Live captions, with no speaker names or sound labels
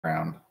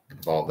Around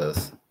with all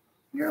this.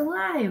 You're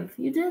alive.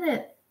 You did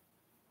it.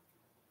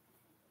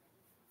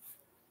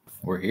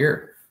 We're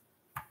here.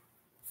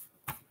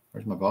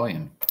 Where's my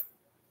volume?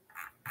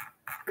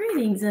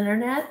 Greetings,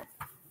 Internet.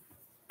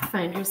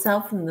 Find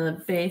yourself in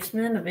the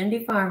basement of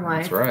Indy Farm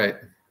Life. That's right.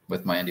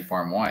 With my Indy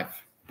Farm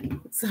wife.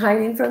 It's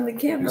hiding from the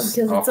camera because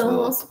it's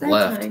almost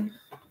bedtime.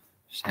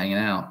 Just hanging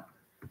out.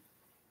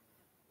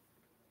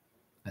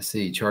 I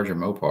see Charger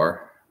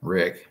Mopar,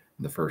 Rick,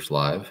 the first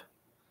live.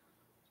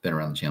 Been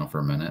around the channel for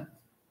a minute.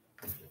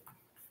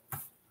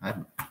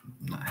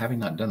 Having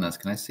not done this,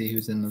 can I see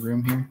who's in the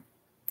room here?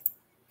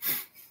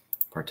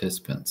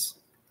 Participants.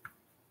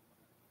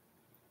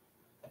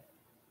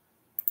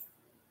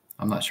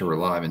 I'm not sure we're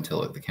live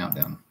until the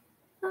countdown.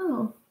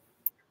 Oh.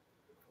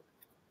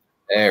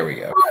 There we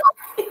go.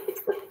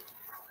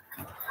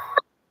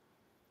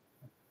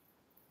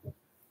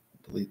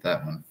 Delete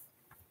that one.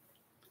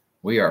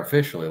 We are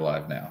officially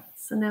live now.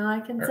 So now I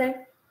can say,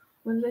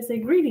 what did I say?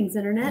 Greetings,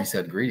 Internet. You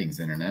said greetings,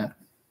 Internet.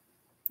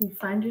 You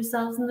find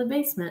yourselves in the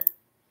basement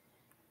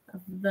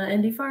of the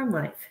Indy Farm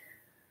Life.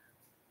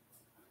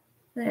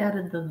 They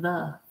added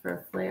the for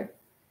a flair.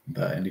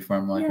 The Indy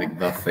Farm Life, like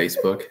the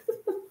Facebook.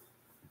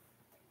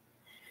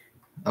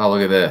 Oh,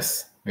 look at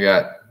this. We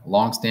got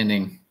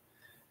long-standing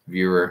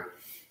viewer,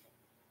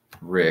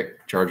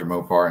 Rick, Charger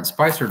Mopar, and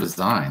Spicer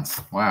Designs.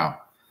 Wow.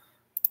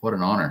 What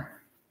an honor.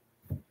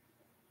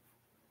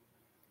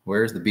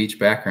 Where's the beach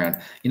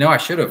background? You know, I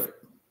should have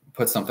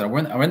put something.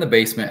 I'm in the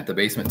basement at the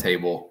basement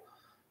table.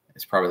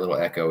 It's probably a little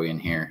echoey in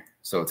here.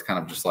 So it's kind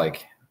of just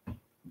like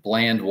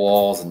bland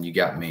walls, and you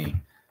got me.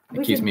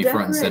 It keeps me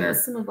front and center.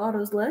 With some of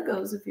Otto's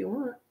Legos if you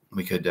want.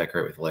 We could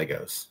decorate with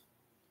Legos.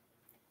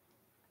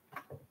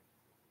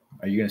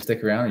 Are you going to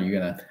stick around? Or are you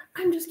going to?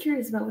 I'm just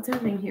curious about what's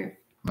happening here.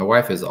 My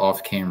wife is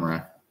off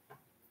camera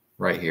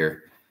right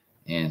here,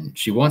 and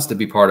she wants to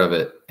be part of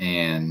it,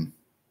 and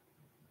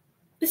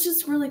it's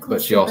just really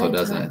close. But she also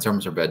doesn't. It's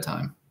almost her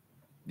bedtime.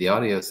 The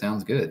audio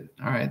sounds good.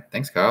 All right.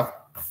 Thanks,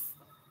 Kyle.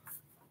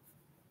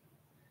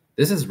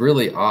 This is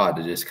really odd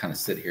to just kind of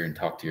sit here and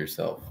talk to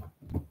yourself.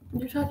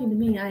 You're talking to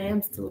me. I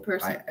am still a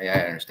person. I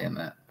understand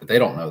that, but they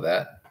don't know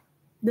that.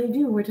 They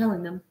do. We're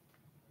telling them.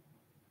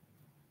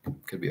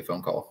 Could be a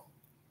phone call.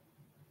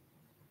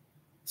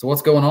 So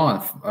what's going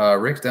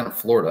on? Rick's down in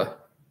Florida.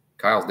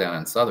 Kyle's down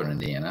in southern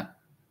Indiana.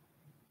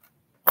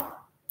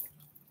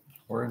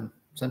 We're in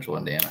central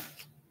Indiana.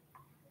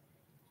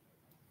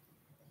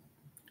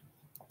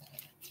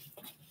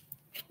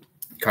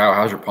 Kyle,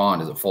 how's your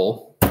pond? Is it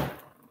full?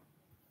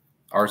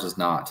 Ours is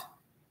not.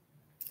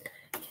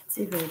 Can't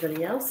see if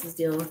anybody else is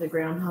dealing with a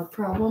groundhog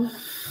problem.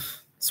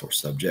 Sore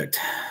subject.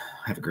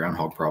 I have a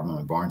groundhog problem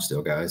in my barn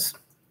still, guys.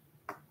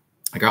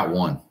 I got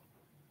one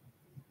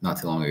not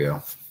too long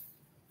ago.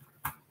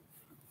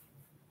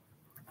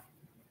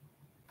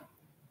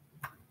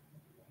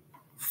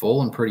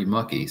 Full and pretty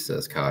mucky,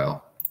 says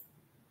Kyle.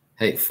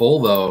 Hey,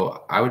 full,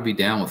 though, I would be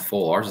down with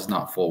full. Ours is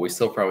not full. We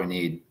still probably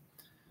need,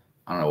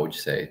 I don't know, what would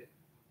you say,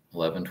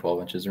 11,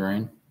 12 inches of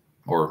rain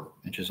or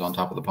inches on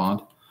top of the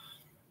pond?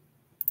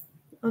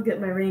 I'll get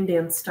my rain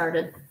dance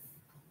started.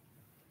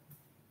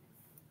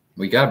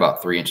 We got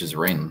about 3 inches of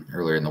rain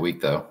earlier in the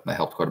week, though. That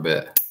helped quite a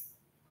bit.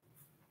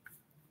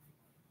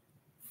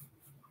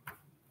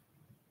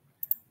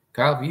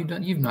 Kyle,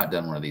 you've not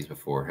done one of these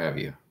before, have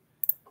you?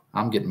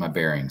 I'm getting my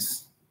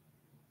bearings.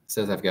 It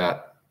says I've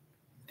got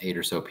 8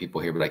 or so people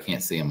here, but I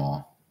can't see them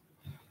all.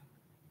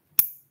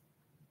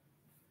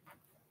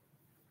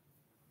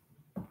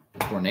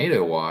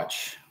 Tornado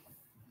watch.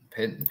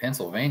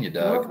 Pennsylvania,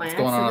 Doug. What's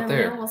going on out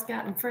there? I almost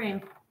got in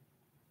frame.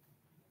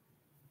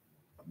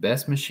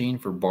 Best machine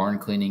for barn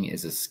cleaning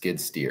is a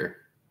skid steer.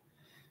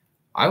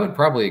 I would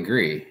probably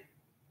agree,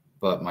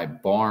 but my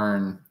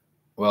barn,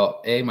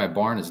 well, my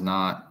barn is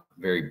not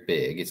very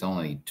big. It's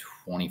only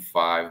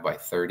 25 by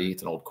 30.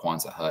 It's an old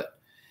Quonset hut.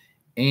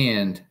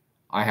 And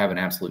I have an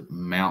absolute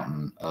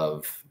mountain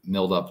of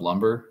milled up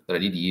lumber that I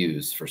need to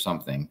use for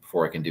something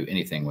before I can do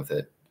anything with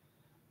it.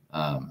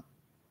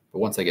 But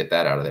once I get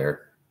that out of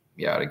there,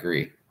 yeah, I'd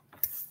agree.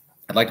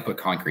 I'd like to put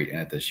concrete in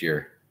it this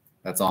year.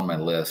 That's on my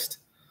list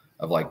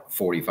of like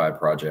 45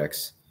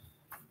 projects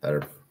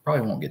that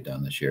probably won't get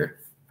done this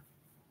year.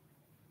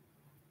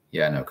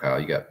 Yeah, I know,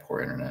 Kyle, you got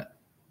poor internet.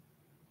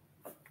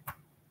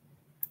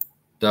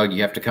 Doug,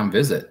 you have to come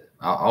visit.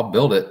 I'll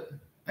build it.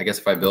 I guess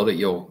if I build it,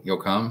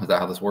 you'll come. Is that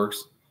how this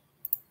works?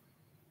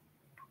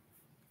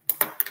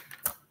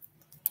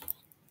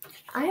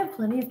 I have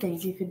plenty of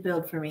things you could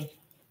build for me.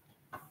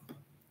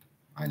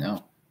 I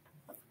know.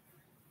 You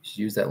should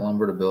use that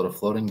lumber to build a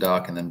floating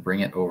dock and then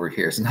bring it over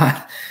here. It's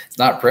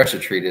not pressure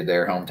treated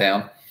there,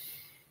 hometown.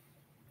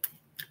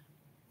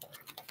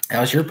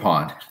 How's your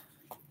pond?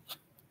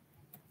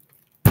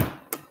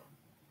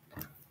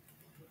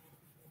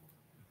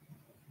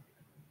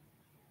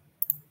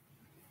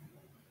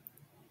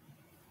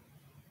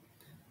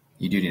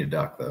 You do need a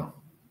dock, though.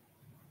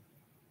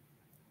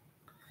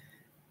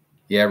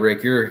 Yeah,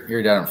 Rick,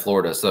 you're down in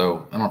Florida,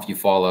 so I don't know if you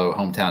follow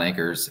Hometown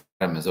Acres.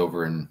 Adam is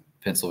over in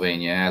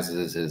Pennsylvania, as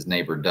is his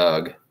neighbor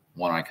Doug,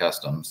 One Eye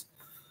Customs.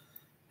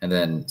 And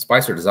then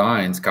Spicer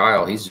Designs,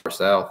 Kyle, he's just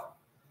south.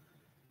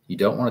 You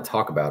don't want to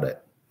talk about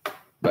it,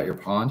 about your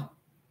pond.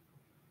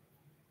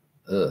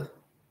 Ugh.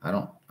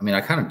 I mean,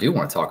 I kind of do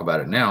want to talk about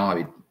it now. I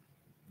mean,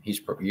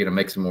 you're going to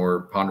make some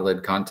more pond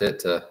related content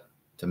to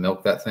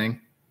milk that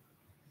thing.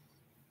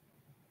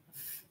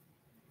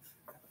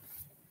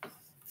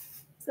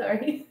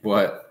 Sorry.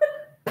 What?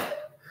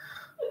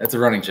 That's a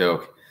running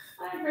joke.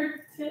 I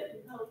heard it.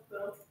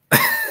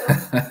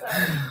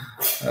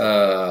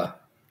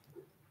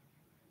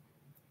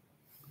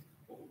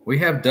 We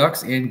have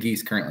ducks and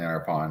geese currently in our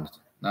pond.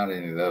 Not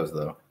any of those,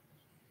 though.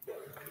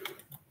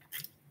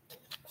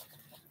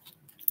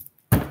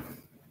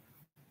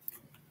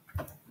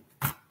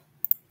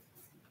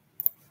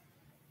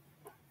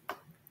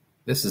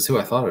 This is who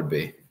I thought it would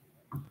be.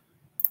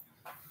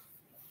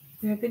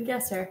 You're a good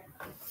guesser.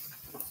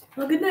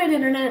 Well, good night,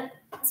 Internet.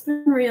 It's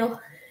been real.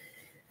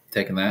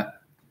 Taking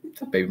that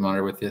baby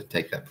monitor with you?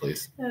 Take that,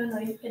 please. Oh, no,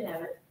 you can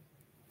have it.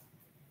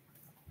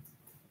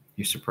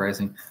 You're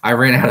surprising. I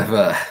ran out of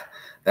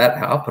that.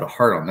 I'll put a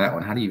heart on that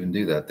one. How do you even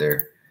do that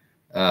there?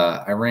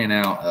 I ran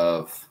out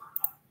of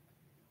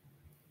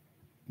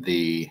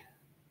the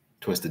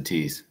Twisted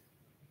Teas.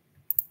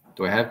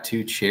 Do I have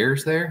 2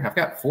 chairs there? I've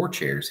got 4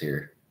 chairs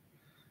here.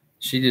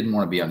 She didn't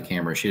want to be on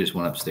camera. She just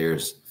went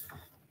upstairs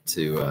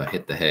to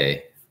hit the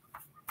hay.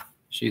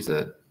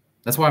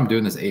 That's why I'm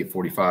doing this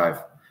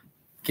 8:45.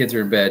 Kids are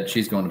in bed.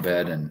 She's going to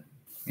bed. And,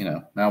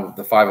 now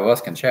the 5 of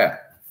us can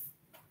chat.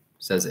 It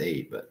says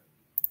 8, but.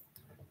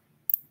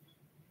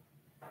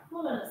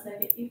 Hold on a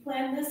second. You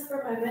planned this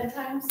for my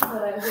bedtime so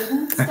that I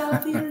wouldn't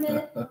stop the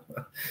internet?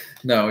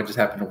 No, it just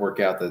happened to work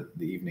out that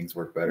the evenings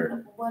work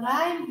better. What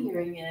I'm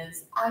hearing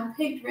is I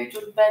picked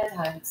Rachel's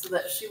bedtime so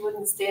that she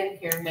wouldn't stand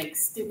here and make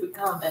stupid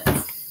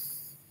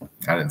comments.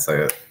 I didn't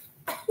say it.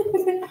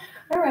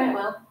 All right,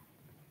 well,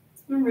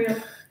 it's been real.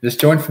 Just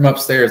join from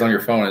upstairs on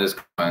your phone and just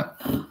comment.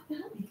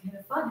 That'd be kind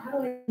of fun. How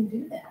do I even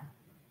do that?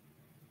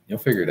 You'll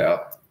figure it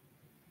out.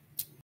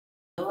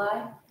 Will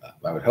I?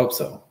 I would hope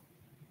so.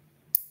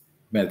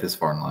 Made it this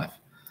far in life.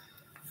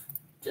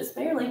 Just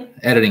barely.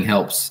 Editing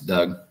helps,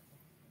 Doug.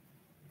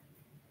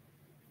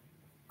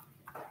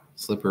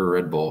 Slipper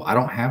Red Bull. I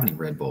don't have any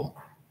Red Bull.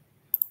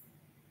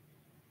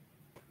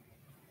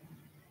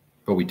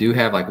 But we do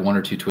have like 1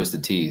 or 2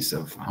 Twisted Teas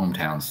of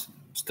hometowns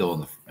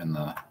still in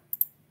the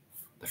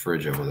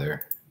fridge over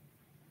there.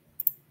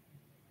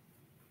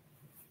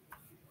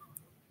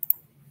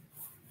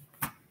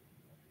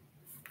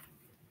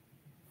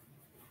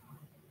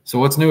 So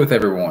what's new with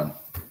everyone?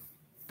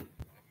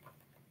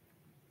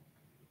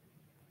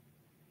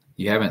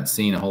 You haven't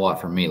seen a whole lot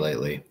from me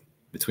lately.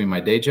 Between my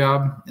day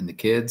job and the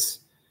kids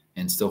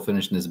and still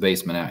finishing this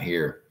basement out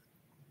here,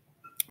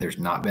 there's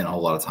not been a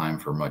whole lot of time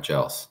for much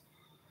else.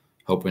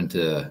 Hoping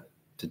to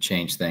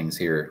change things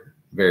here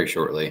very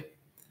shortly.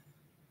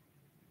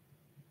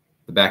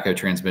 The backhoe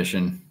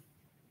transmission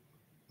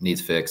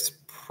needs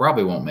fixed.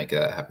 Probably won't make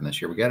that happen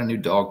this year. We got a new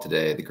dog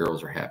today. The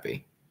girls are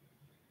happy.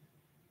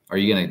 Are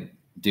you going to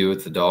do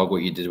with the dog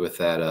what you did with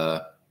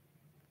that?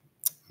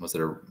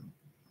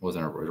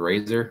 Wasn't a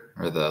razor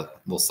or the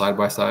little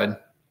side-by-side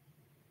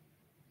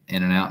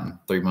in and out in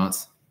 3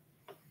 months?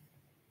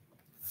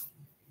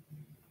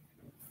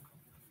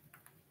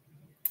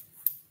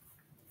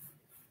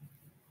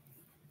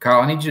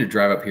 Kyle, I need you to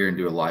drive up here and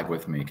do a live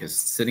with me, because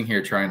sitting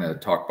here trying to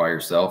talk by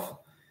yourself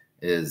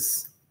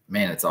is,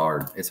 man, it's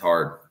hard. It's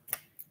hard.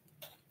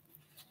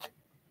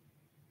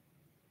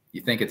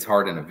 You think it's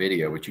hard in a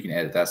video, but you can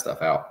edit that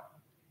stuff out.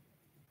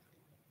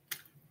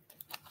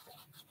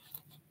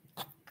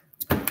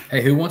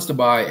 Hey, who wants to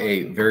buy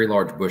a very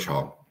large bush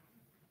hog?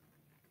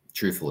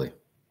 Truthfully,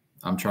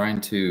 I'm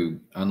trying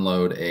to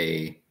unload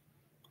a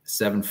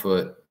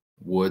 7-foot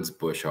woods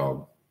bush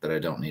hog that I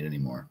don't need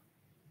anymore.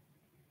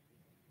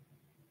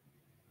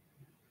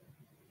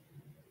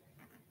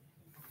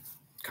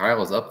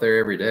 Kyle is up there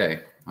every day.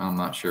 I'm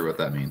not sure what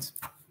that means.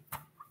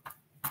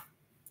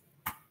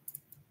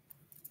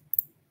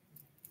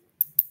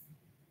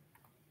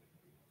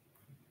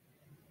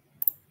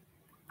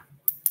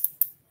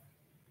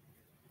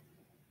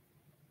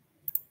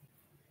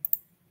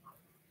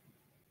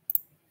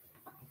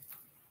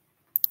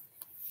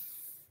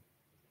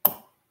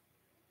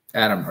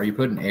 Adam, are you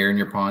putting air in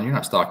your pond? You're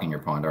not stocking your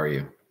pond, are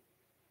you?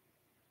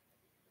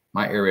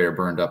 My aerator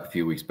burned up a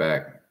few weeks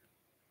back.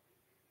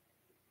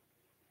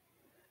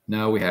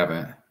 No, we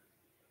haven't.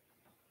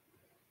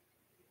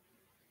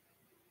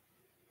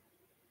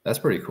 That's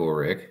pretty cool,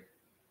 Rick.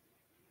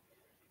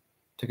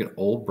 Took an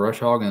old brush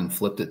hog and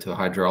flipped it to a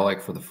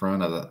hydraulic for the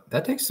front of the.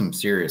 That takes some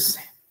serious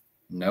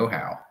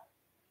know-how.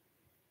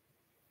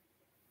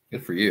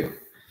 Good for you.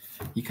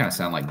 You kind of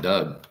sound like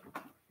Doug.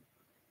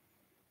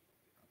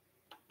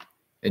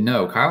 And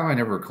no, Kyle and I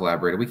never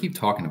collaborated. We keep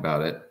talking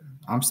about it.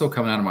 I'm still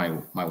coming out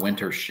of my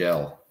winter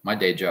shell. My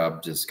day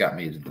job just got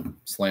me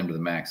slammed to the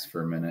max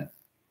for a minute.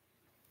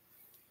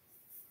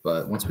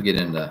 But once we get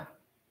into,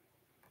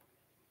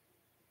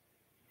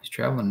 he's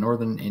traveling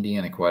northern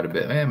Indiana quite a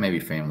bit. Maybe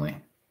family.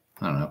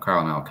 I don't know. Kyle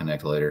and I will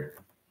connect later.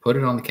 Put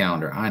it on the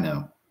calendar. I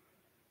know.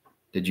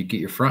 Did you get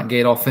your front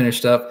gate all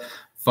finished up?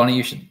 Funny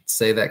you should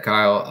say that,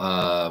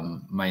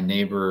 Kyle. My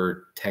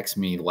neighbor texted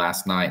me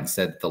last night and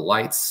said the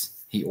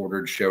lights he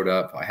ordered showed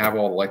up. I have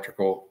all the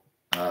electrical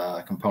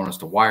components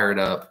to wire it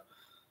up.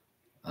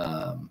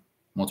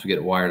 Once we get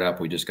it wired up,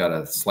 we just got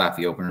to slap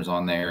the openers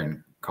on there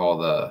and call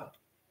the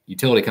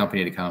utility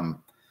company to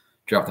come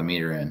drop the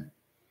meter in.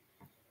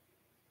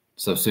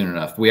 So soon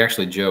enough. We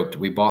actually joked.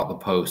 We bought the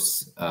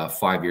posts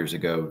 5 years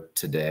ago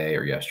today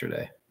or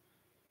yesterday.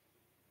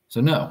 So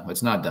no,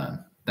 it's not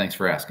done. Thanks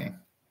for asking.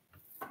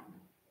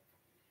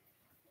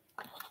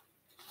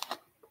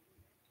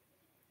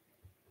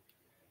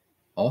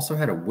 Also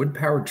had a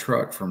wood-powered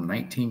truck from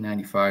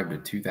 1995 to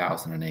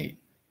 2008.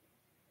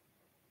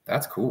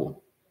 That's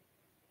cool.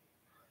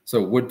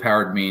 So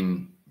wood-powered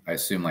mean, I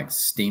assume, like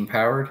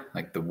steam-powered,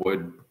 like the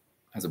wood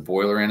has a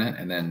boiler in it,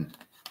 and then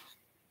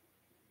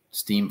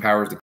steam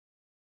powers the.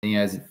 Any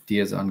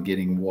ideas on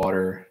getting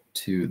water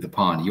to the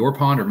pond? Your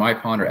pond or my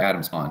pond or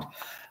Adam's pond?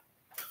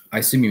 I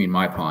assume you mean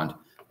my pond.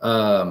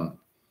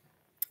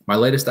 My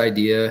latest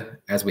idea,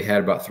 as we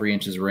had about 3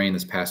 inches of rain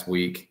this past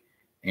week,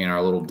 and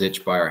our little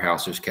ditch by our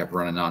house just kept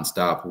running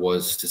nonstop,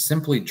 was to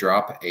simply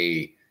drop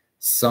a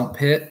sump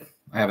pit.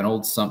 I have an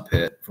old sump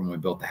pit from when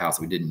we built the house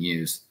that we didn't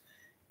use,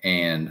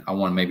 and I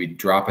want to maybe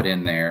drop it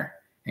in there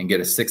and get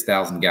a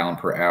 6,000 gallon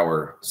per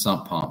hour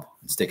sump pump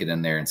and stick it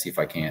in there and see if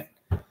I can't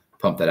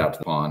pump that out to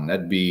the pond.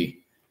 That'd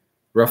be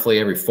roughly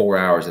every 4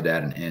 hours it'd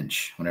add an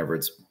inch whenever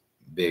it's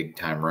big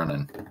time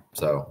running.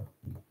 So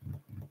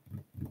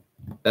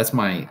that's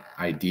my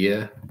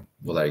idea.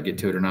 Will I get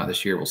to it or not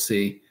this year? We'll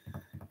see.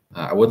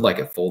 I would like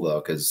it full though,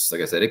 because like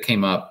I said, it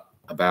came up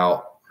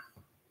about,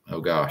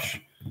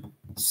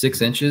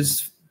 6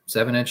 inches,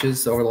 7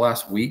 inches over the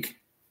last week,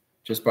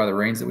 just by the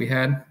rains that we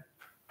had.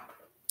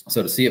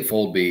 So to see it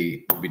full would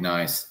be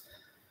nice.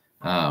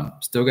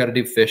 Still got to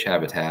do fish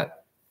habitat.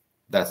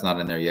 That's not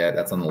in there yet.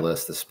 That's on the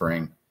list this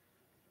spring.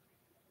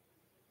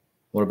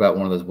 What about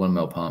one of those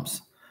windmill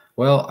pumps?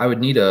 Well, I would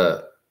need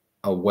a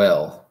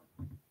well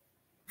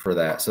for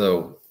that.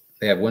 So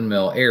they have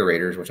windmill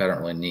aerators, which I don't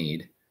really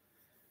need.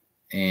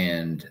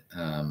 And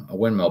a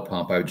windmill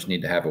pump, I would just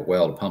need to have a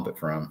well to pump it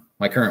from.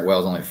 My current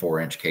well is only a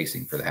 4-inch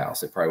casing for the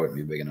house. It probably wouldn't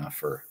be big enough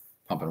for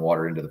pumping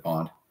water into the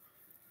pond.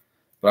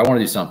 But I want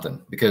to do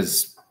something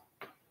because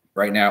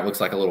right now it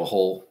looks like a little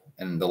hole,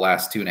 and the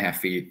last 2.5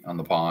 feet on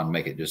the pond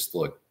make it just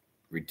look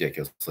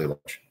ridiculously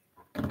large.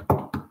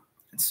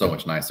 It's so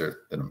much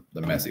nicer than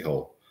the messy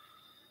hole.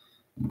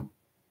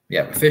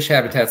 Yeah, but fish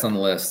habitat's on the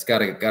list. Got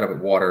to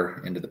put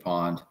water into the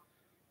pond.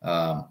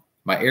 My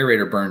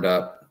aerator burned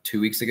up 2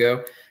 weeks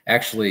ago.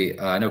 Actually,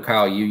 I know,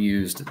 Kyle, you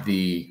used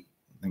the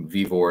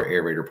Vivor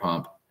aerator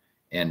pump.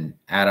 And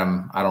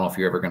Adam, I don't know if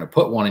you're ever going to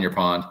put one in your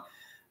pond,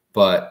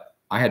 but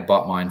I had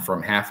bought mine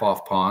from Half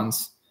Off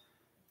Ponds,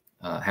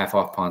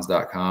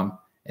 halfoffponds.com.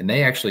 And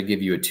they actually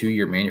give you a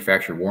 2-year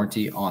manufacturer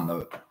warranty on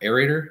the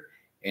aerator.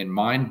 And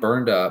mine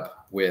burned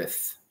up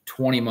with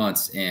 20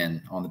 months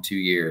in on the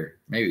 2-year,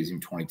 maybe it was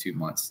even 22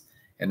 months.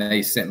 And then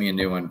they sent me a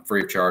new one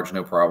free of charge,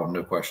 no problem,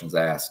 no questions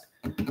asked.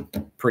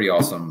 Pretty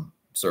awesome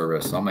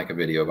service. I'll make a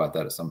video about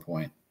that at some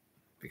point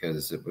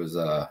because it was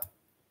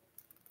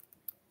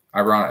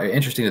ironic,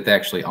 interesting that they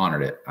actually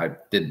honored it. I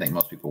didn't think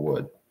most people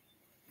would.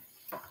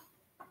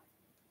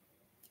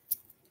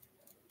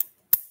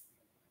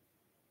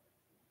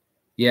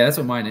 Yeah, that's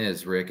what mine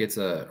is, Rick. It's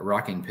a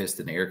rocking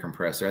piston air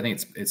compressor. I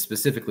think it's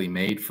specifically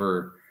made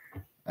for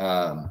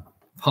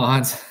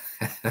ponds.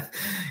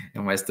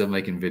 Am I still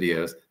making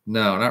videos?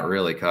 No, not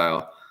really,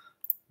 Kyle.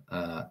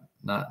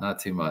 Not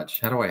too much.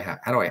 How do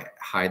I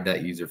hide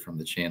that user from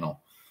the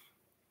channel?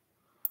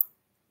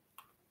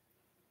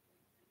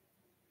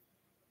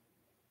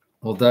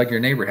 Well, Doug, your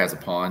neighbor has a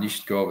pond. You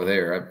should go over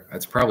there.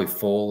 It's probably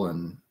full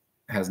and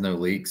has no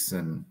leaks,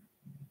 and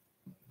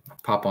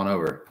pop on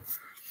over.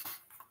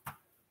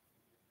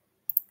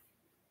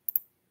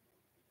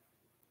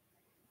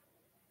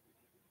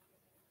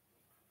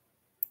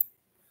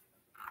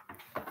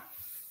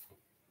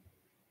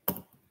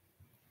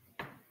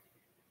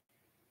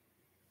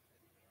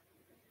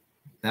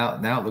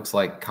 Now it looks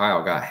like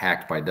Kyle got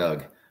hacked by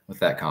Doug with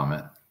that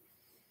comment.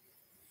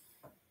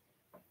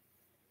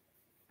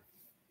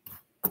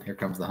 Here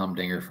comes the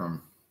humdinger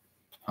from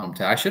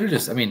hometown.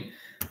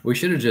 We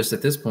should have just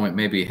at this point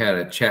maybe had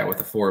a chat with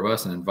the 4 of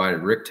us and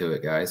invited Rick to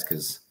it, guys,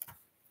 because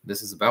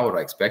this is about what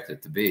I expected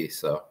it to be.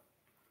 So.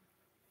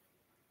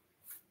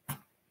 But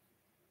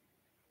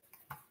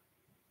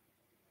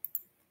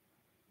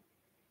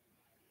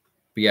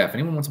yeah, if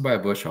anyone wants to buy a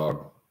bush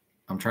hog,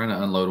 I'm trying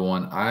to unload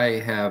one. I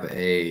have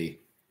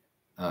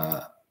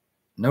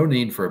no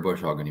need for a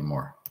bush hog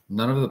anymore.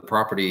 None of the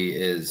property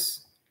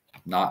is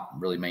not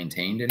really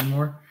maintained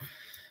anymore.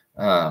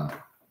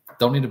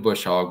 Don't need a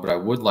bush hog, but I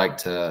would like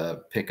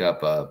to pick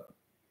up a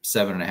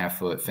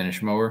 7.5-foot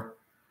finish mower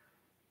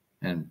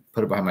and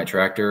put it behind my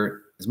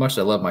tractor. As much as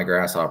I love my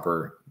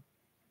grasshopper,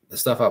 the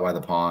stuff out by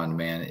the pond,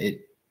 man,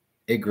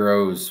 it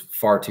grows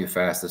far too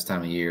fast this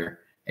time of year,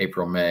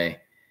 April, May,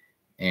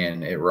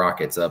 and it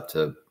rockets up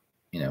to,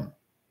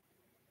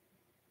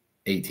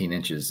 18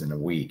 inches in a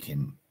week,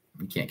 and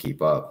you can't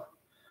keep up.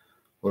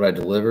 Would I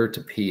deliver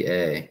to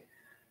PA?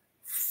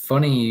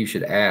 Funny you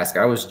should ask.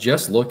 I was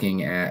just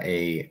looking at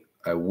a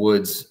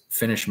woods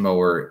finish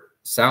mower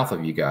south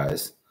of you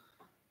guys,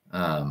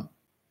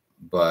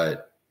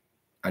 but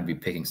I'd be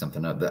picking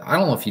something up. I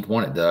don't know if you'd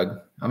want it,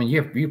 Doug. I mean,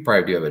 you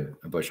probably do have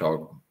a bush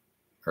hog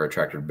or a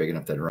tractor big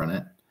enough to run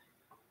it,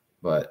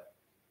 but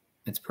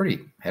it's pretty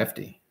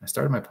hefty. I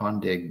started my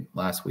pond dig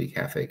last week,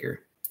 half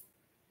acre.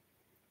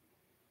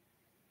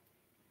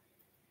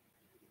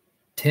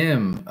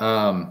 Tim,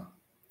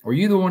 were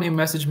you the one who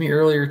messaged me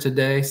earlier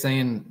today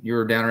saying you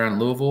were down around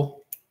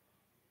Louisville?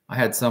 I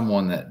had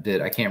someone that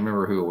did. I can't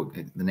remember who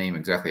the name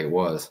exactly it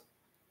was.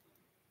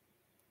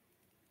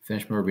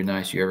 Finish mower would be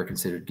nice. You ever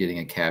considered getting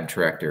a cab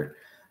tractor?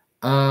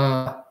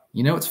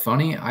 You know, it's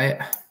funny.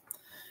 A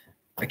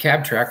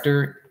cab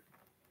tractor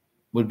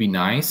would be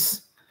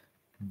nice,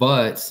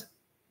 but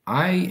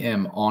I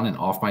am on and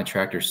off my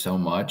tractor so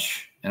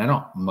much, and I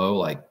don't mow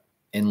like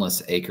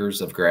endless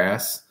acres of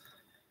grass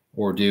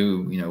or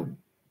do, you know,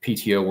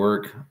 PTO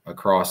work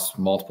across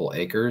multiple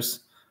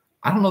acres.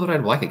 I don't know that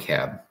I'd like a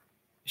cab.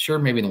 Sure,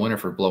 maybe in the winter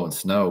for blowing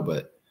snow,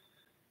 but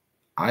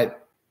I've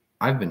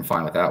been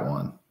fine with that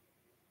one.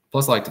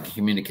 Plus, I like to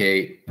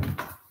communicate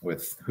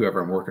with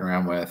whoever I'm working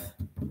around with.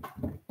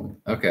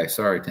 Okay,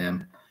 sorry,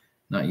 Tim.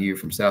 Not you,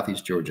 from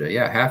Southeast Georgia.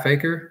 Yeah, half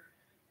acre.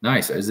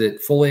 Nice. Is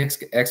it fully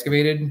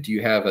excavated? Do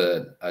you have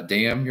a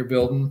dam you're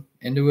building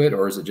into it,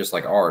 or is it just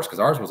like ours? Because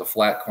ours was a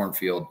flat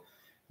cornfield,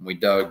 and we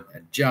dug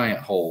a giant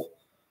hole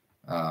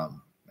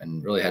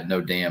and really had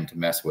no dam to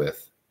mess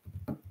with.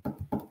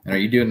 And are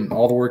you doing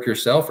all the work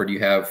yourself, or do you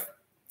have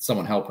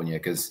someone helping you?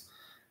 Because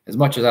as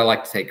much as I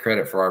like to take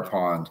credit for our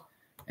pond,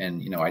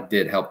 and, you know, I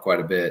did help quite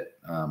a bit.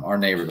 Our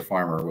neighbor, the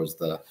farmer,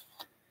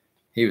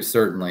 he was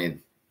certainly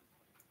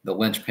the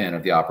linchpin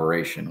of the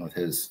operation with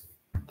his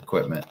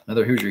equipment.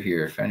 Another Hoosier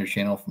here. Found your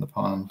channel from the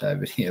pond dive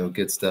video.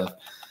 Good stuff.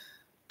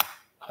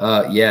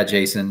 Yeah,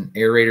 Jason,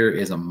 aerator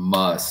is a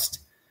must.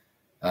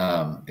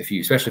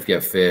 Especially if you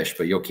have fish,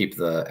 but you'll keep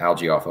the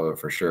algae off of it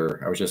for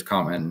sure. I was just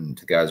commenting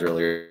to guys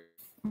earlier,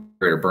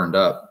 aerator burned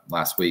up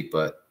last week,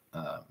 but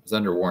it was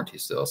under warranty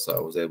still, so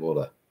I was able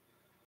to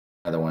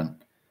another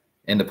one.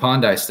 And the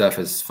pond dye stuff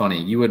is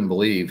funny. You wouldn't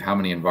believe how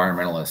many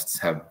environmentalists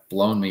have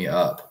blown me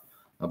up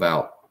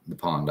about the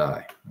pond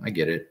dye. I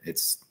get it.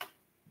 It's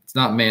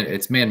man-made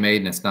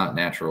and it's not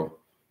natural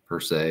per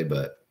se,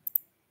 but it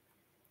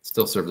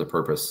still serves a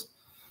purpose.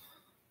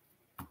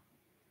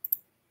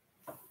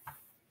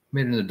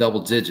 Made it into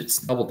double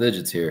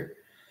digits here.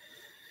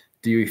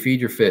 Do you feed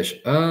your fish?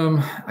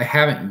 I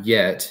haven't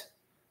yet.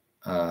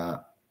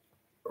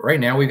 Right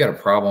now we've got a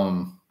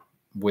problem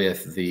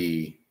with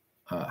the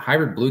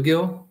hybrid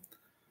bluegill.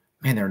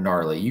 Man, they're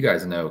gnarly. You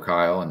guys know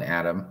Kyle and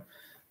Adam.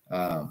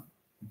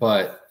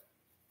 But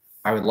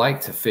I would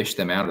like to fish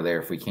them out of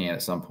there if we can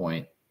at some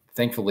point.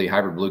 Thankfully,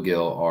 hybrid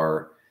bluegill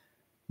are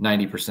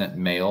 90%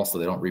 male, so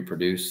they don't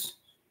reproduce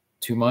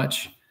too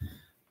much.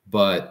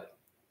 But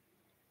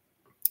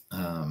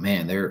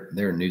man, they're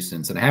a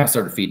nuisance. And I haven't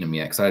started feeding them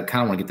yet because I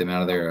kind of want to get them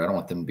out of there. I don't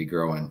want them to be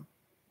growing.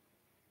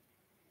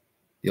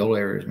 The old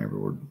areas, remember,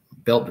 were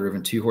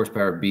belt-driven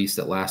 2-horsepower beasts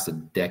that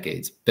lasted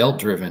decades.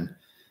 Belt-driven.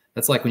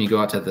 That's like when you go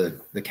out to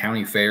the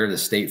county fair, the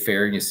state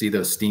fair, and you see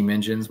those steam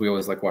engines. We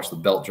always like watch the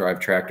belt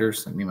drive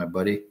tractors. Like me and my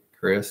buddy,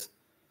 Chris.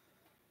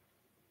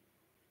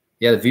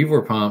 Yeah, the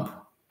Vevor pump.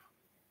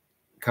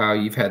 Kyle,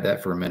 you've had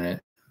that for a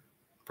minute.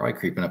 Probably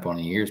creeping up on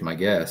a year is my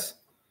guess.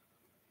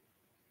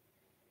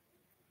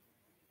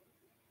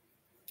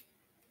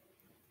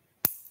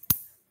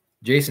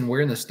 Jason,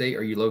 where in the state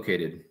are you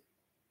located?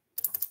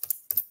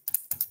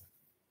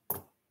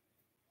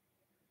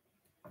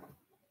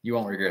 You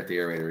won't regret the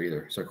aerator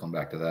either. Circling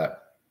back to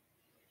that.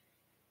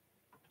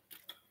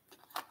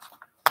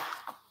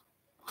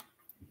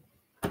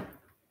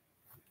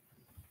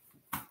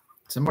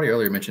 Somebody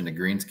earlier mentioned the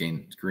green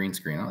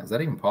screen. Is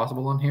that even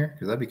possible on here?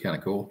 Because that'd be kind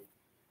of cool.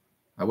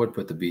 I would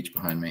put the beach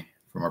behind me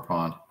from our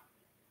pond.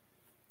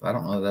 But I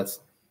don't know.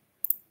 That's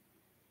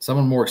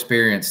someone more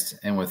experienced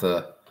and with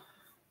a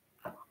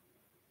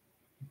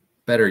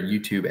better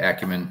YouTube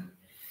acumen.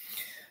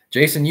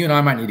 Jason, you and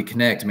I might need to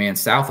connect, man.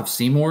 South of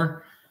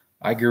Seymour.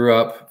 I grew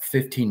up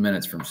 15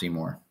 minutes from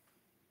Seymour.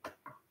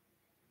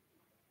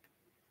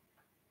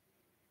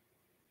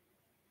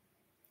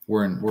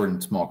 We're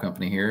in small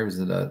company here. It was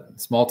in a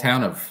small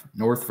town of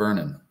North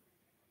Vernon.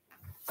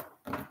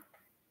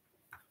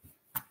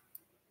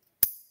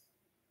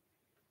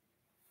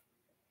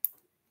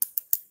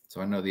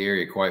 So I know the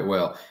area quite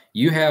well.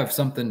 You have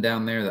something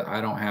down there that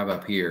I don't have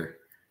up here,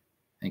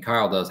 and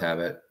Kyle does have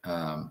it.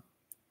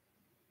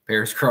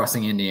 Paris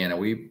Crossing, Indiana.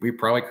 We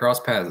probably cross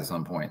paths at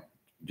some point,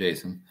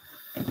 Jason.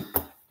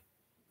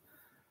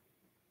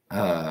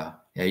 Yeah,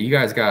 you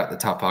guys got the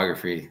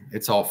topography.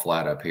 It's all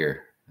flat up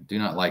here. I do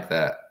not like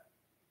that.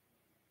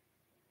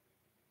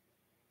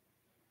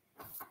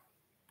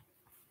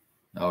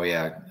 Oh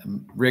yeah,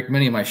 Rick,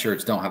 many of my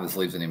shirts don't have the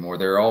sleeves anymore.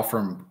 They're all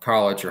from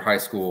college or high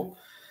school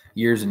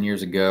years and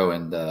years ago,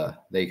 and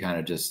they kind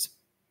of just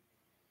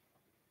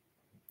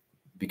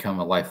become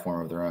a life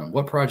form of their own.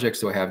 What projects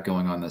do I have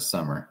going on this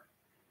summer?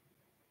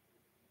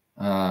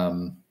 What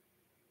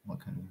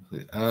kind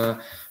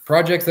of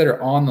projects that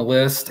are on the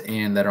list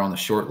and that are on the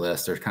short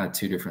list? There's kind of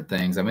two different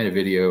things. I made a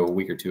video a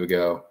week or two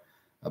ago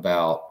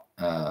about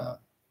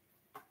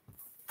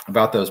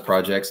those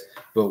projects.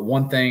 But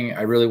one thing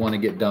I really want to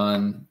get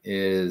done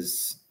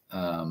is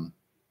I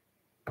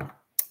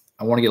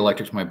want to get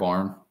electric to my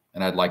barn,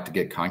 and I'd like to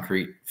get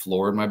concrete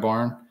floor in my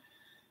barn.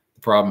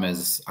 The problem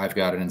is I've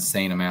got an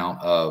insane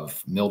amount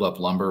of milled up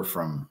lumber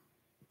from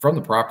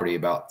the property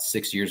about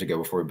 6 years ago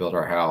before we built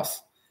our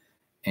house.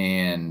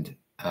 And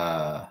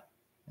I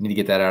need to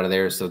get that out of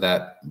there. So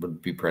that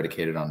would be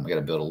predicated on, we got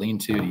to build a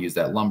lean-to use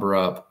that lumber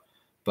up.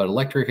 But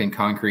electric and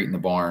concrete in the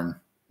barn,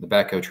 the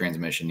backhoe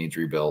transmission needs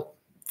rebuilt.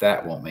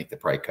 That won't make the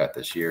price cut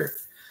this year.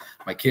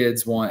 My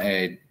kids want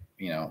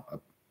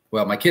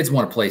my kids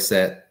want a play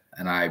set,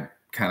 and I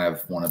kind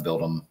of want to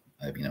build them,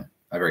 a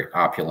very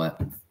opulent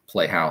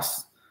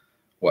playhouse,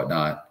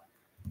 whatnot.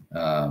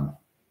 But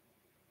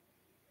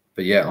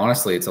yeah,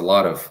 honestly, it's a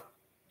lot of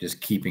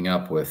just keeping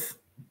up with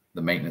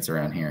the maintenance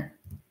around here.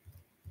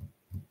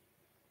 You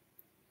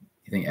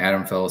think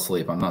Adam fell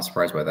asleep? I'm not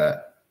surprised by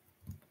that.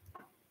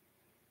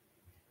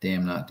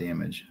 Damn, not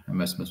damage. I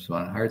must have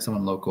hired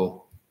someone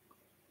local.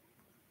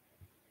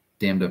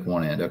 Dammed up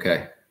one end.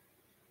 Okay.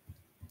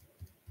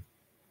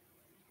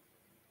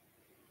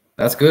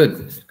 That's good.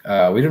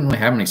 We didn't really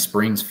have any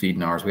springs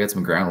feeding ours. We had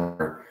some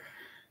groundwater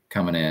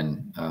coming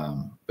in,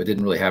 but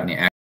didn't really have any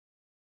action.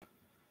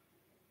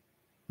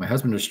 My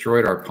husband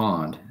destroyed our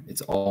pond.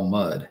 It's all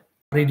mud.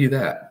 How do you do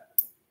that?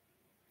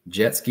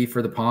 Jet ski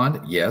for the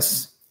pond?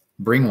 Yes.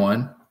 Bring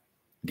one.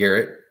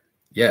 Garrett?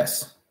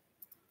 Yes.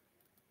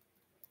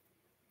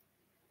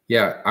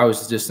 Yeah, I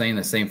was just saying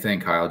the same thing,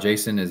 Kyle.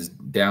 Jason is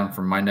down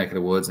from my neck of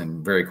the woods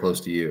and very close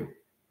to you.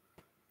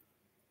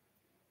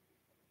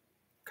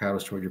 Kyle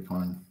destroyed your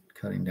pond,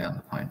 cutting down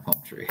the pine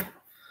palm tree.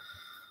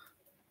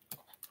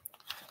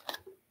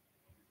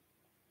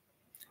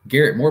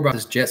 Garrett, more about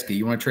this jet ski.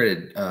 You want to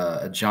trade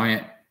a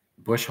giant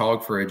bush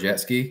hog for a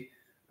jet ski?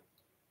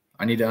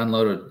 I need to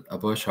unload a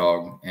bush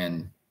hog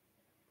and,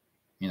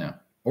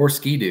 or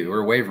Ski-Doo or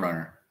a Wave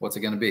Runner. What's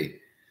it going to be?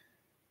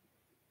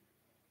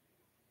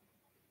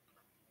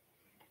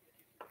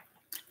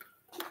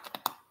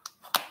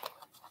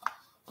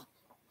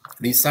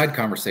 These side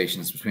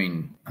conversations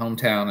between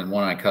Hometown and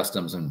One Eye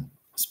Customs and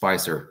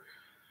Spicer,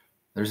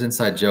 there's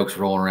inside jokes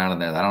rolling around in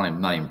there that I'm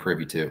not even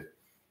privy to.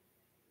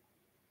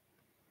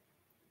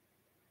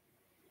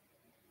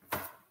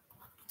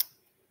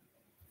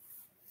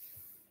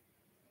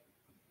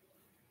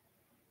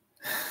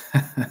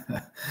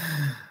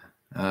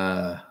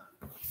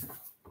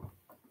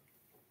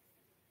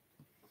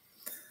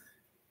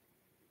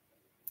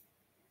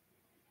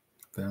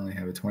 They only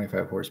have a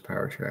 25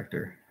 horsepower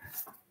tractor.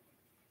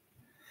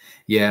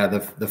 Yeah,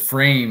 the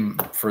frame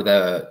for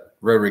the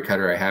rotary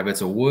cutter I have,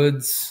 it's a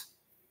Woods,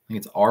 I think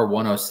it's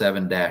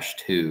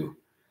R107-2.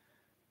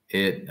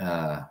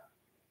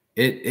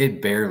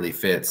 It barely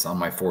fits on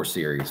my 4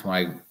 Series.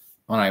 When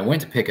I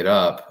went to pick it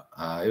up,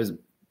 it was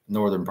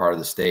northern part of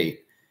the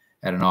state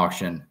at an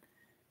auction,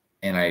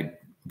 and I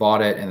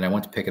bought it, and I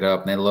went to pick it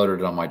up, and they loaded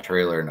it on my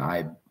trailer, and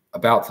I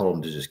about told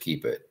them to just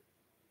keep it.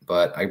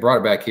 But I brought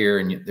it back here,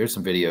 and there's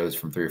some videos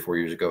from 3 or 4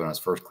 years ago when I was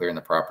first clearing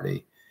the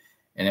property,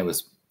 and it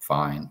was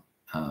fine.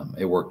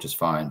 It worked just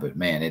fine, but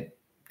man, it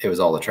was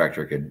all the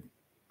tractor could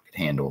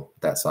handle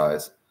that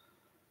size.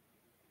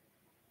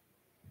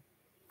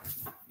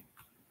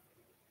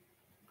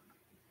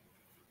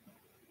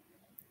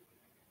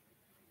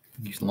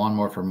 Used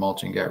lawnmower for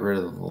mulching, got rid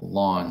of the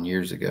lawn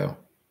years ago.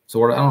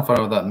 So I don't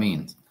know what that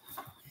means.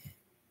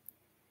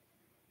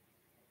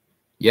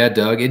 Yeah,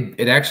 Doug,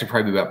 it actually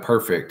probably be about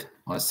perfect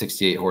on a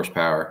 68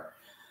 horsepower.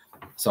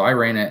 So I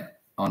ran it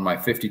on my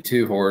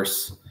 52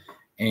 horse,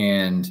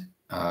 and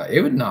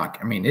it would knock.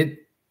 I mean,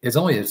 it's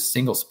only a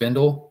single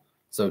spindle,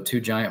 so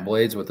 2 giant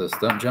blades with a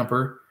stump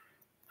jumper.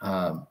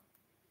 But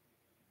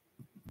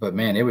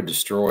man, it would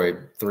destroy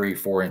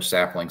 3-4 inch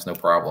saplings, no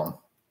problem.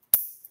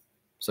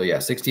 So yeah,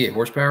 68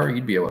 horsepower,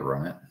 you'd be able to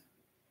run it.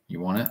 You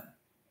want it?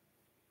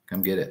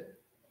 Come get it.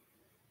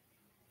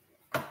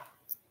 I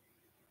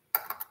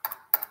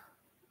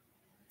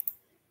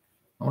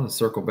want to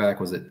circle back.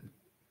 Was it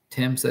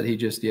Tim said he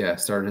just,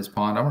 started his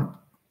pond? I want to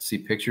see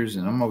pictures,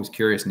 and I'm always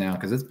curious now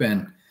because it's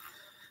been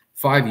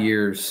 5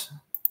 years.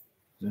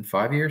 It's been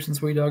 5 years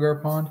since we dug our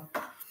pond.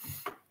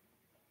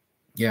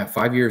 Yeah,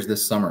 5 years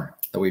this summer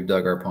that we've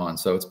dug our pond,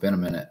 so it's been a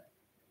minute.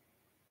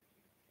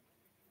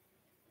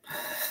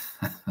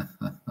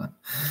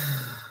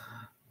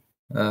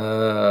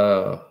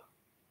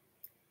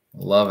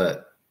 Love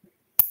it.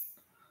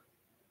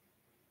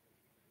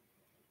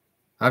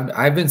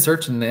 I've been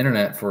searching the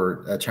internet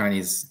for a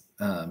Chinese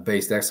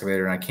based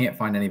excavator, and I can't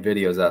find any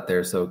videos out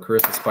there. So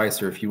Carissa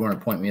Spicer, if you want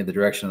to point me in the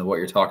direction of what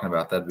you're talking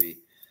about, that'd be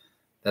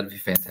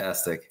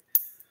fantastic.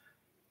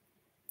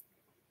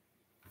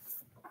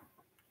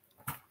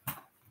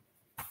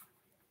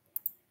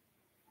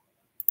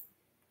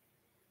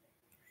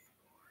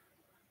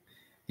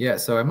 Yeah,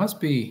 so I must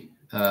be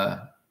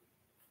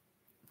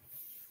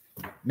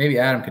maybe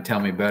Adam could tell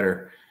me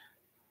better.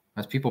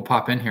 As people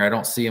pop in here, I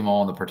don't see them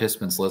all on the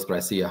participants list, but I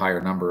see a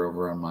higher number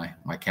over on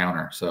my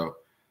counter. So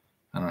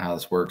I don't know how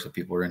this works if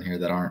people are in here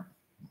that aren't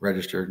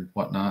registered and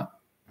whatnot.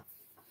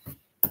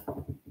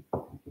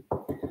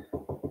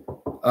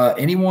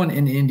 Anyone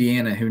in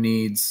Indiana who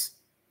needs,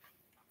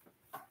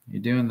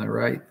 you're doing the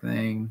right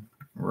thing,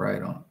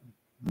 right on.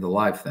 The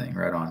live thing,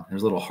 right on.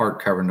 There's a little heart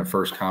covering the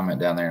first comment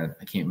down there.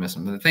 I can't miss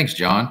them. But thanks,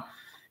 John.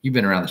 You've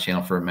been around the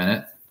channel for a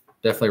minute.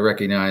 Definitely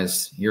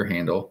recognize your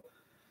handle.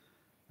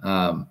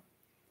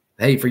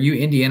 Hey, for you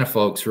Indiana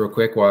folks, real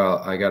quick, while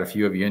I got a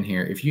few of you in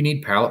here, if you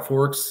need pallet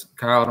forks,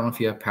 Kyle, I don't know if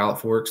you have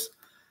pallet forks.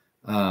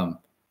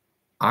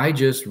 I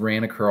just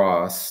ran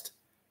across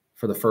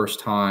for the first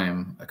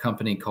time a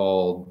company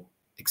called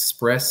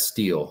Express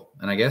Steel.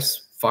 And I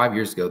guess 5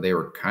 years ago, they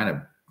were kind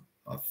of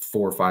a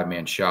 4 or 5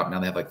 man shop. Now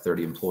they have like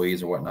 30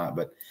 employees or whatnot.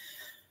 But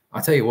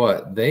I'll tell you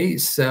what, they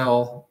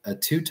sell a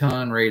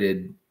 2-ton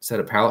rated set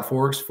of pallet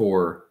forks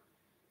for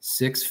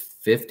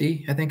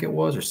 $650, I think it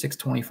was, or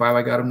 $625.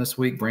 I got them this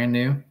week, brand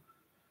new.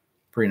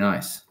 Pretty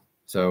nice.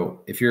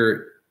 So if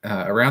you're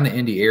around the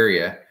Indy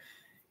area,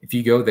 if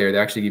you go there, they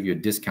actually give you a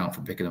discount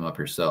for picking them up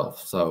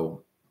yourself.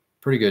 So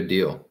pretty good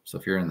deal. So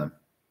if you're in the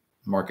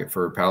market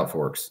for pallet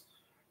forks,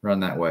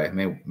 run that way.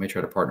 May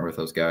try to partner with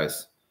those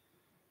guys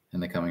in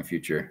the coming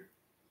future.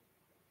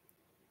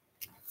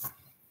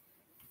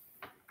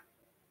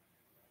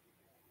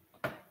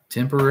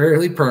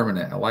 Temporarily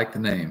permanent. I like the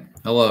name.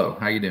 Hello,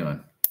 how you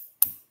doing?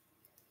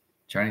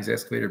 Chinese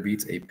excavator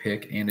beats a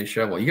pick and a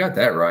shovel. You got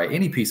that right.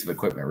 Any piece of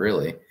equipment,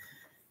 really,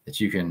 that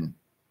you can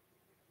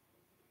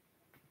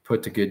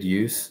put to good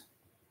use.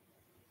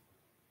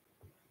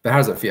 But how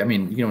does it feel? I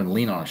mean, you can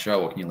lean on a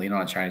shovel. Can you lean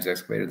on a Chinese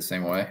excavator the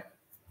same way?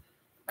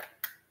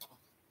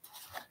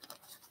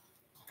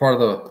 Part of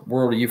the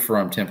world are you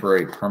from,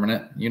 temporary,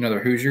 permanent? You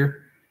another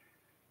Hoosier?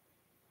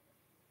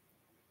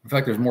 In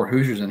fact, there's more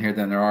Hoosiers in here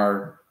than there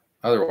are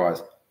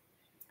otherwise.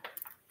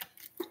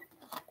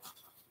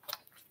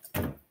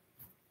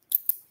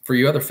 For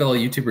you other fellow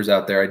YouTubers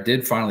out there, I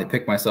did finally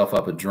pick myself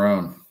up a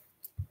drone.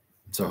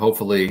 So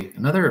hopefully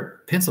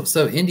another Pennsylvania.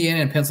 So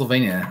Indiana and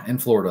Pennsylvania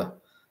and Florida.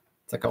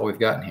 It's like all we've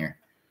got in here.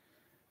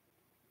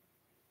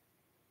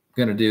 I'm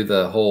going to do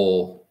the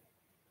whole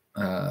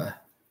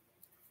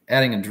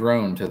adding a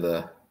drone to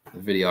the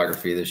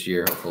videography this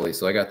year, hopefully.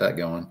 So I got that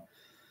going.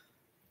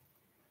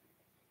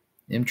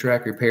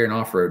 M-Track repair and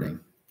off-roading.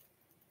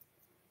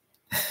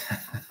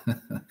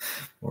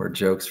 More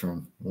jokes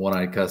from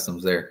One-Eyed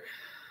Customs there.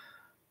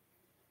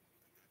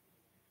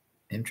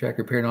 M-Track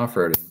repair and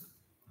off-roading.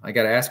 I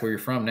got to ask where you're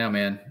from now,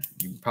 man.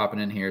 You popping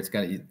in here. It's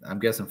gonna. I'm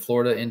guessing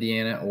Florida,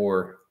 Indiana,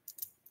 or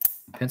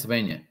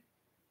Pennsylvania.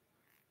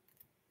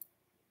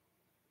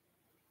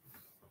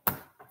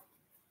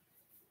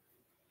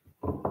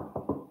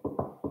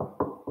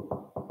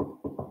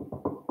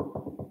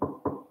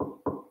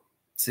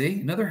 See,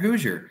 another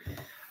Hoosier.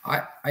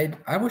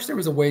 I wish there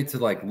was a way to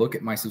like look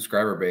at my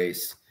subscriber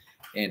base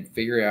and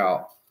figure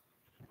out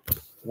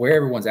where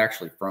everyone's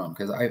actually from.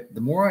 Because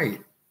the more I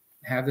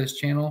have this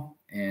channel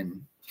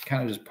and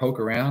kind of just poke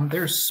around,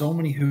 there's so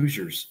many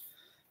Hoosiers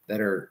that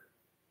are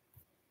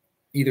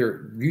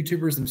either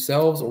YouTubers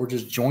themselves or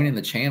just joining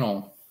the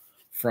channel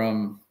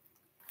from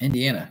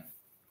Indiana.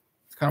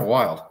 It's kind of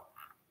wild.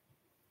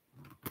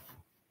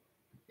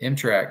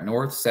 M-Track,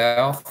 north,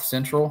 south,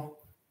 central.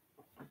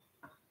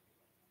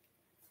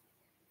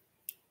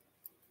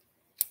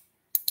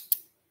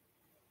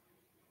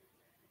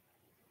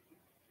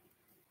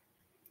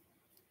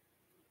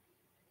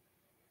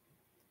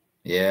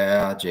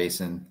 Yeah,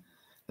 Jason.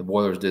 The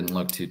Boilers didn't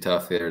look too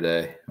tough the other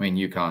day. I mean,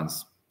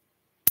 UConn's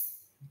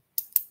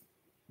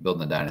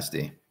building a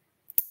dynasty.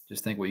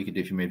 Just think what you could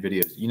do if you made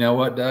videos. You know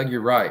what, Doug?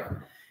 You're right.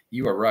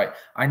 You are right.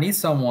 I need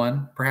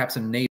someone, perhaps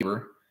a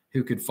neighbor,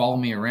 who could follow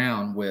me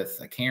around with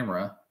a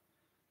camera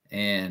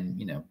and,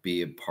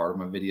 be a part of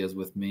my videos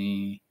with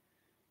me,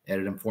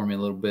 edit them for me a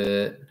little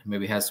bit,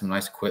 maybe has some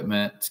nice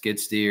equipment, skid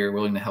steer,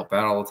 willing to help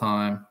out all the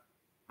time.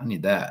 I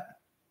need that.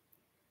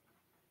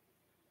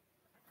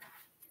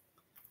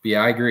 But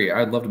yeah, I agree.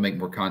 I'd love to make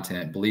more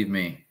content. Believe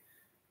me,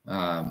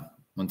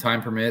 when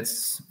time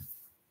permits,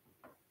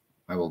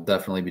 I will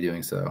definitely be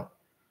doing so.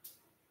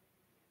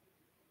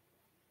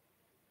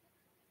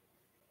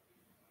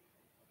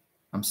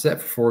 I'm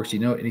set for forks. Do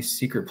you know any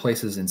secret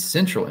places in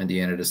central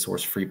Indiana to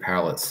source free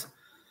pallets?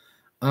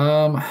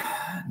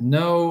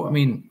 No. I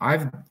mean,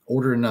 I've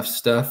ordered enough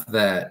stuff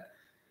that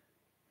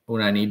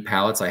when I need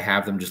pallets, I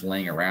have them just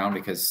laying around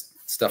because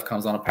stuff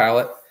comes on a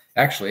pallet.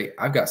 Actually,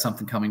 I've got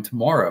something coming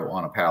tomorrow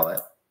on a pallet.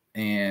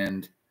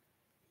 And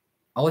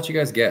I'll let you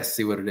guys guess,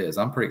 see what it is.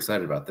 I'm pretty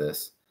excited about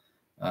this.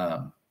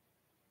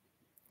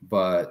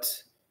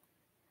 But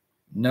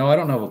no, I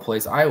don't know of a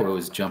place. I would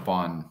always jump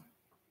on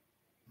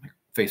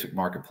Facebook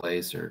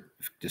Marketplace, or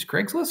does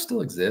Craigslist still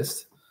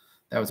exist?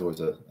 That was always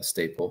a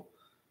staple.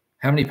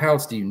 How many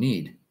pallets do you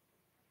need,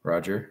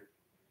 Roger?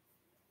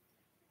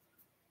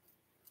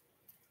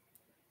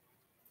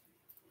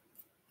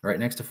 Right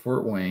next to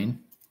Fort Wayne,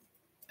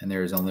 and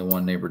there is only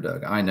one neighbor,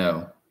 Doug. I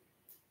know.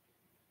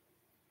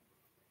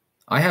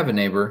 I have a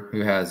neighbor who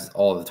has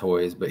all the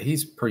toys, but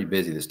he's pretty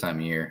busy this time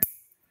of year,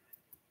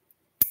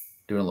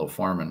 doing a little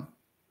farming.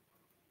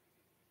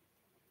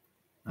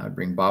 I'd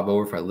bring Bob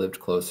over if I lived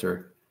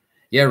closer.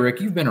 Yeah, Rick,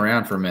 you've been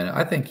around for a minute.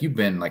 I think you've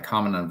been like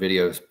commenting on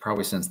videos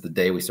probably since the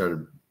day we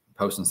started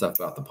posting stuff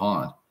about the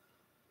pond.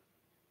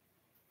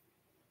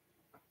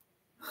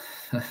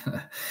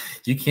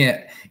 You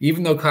can't,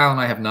 even though Kyle and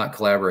I have not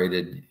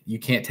collaborated, you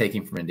can't take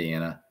him from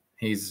Indiana.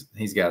 He's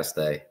got to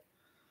stay.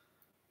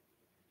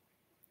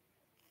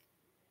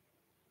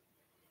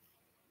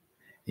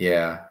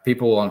 Yeah,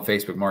 people on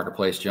Facebook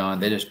Marketplace, John,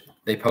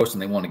 they post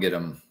and they want to get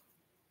them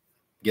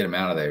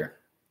out of there.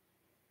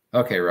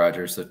 Okay,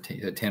 Roger. So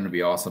 10 would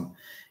be awesome.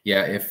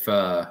 Yeah, if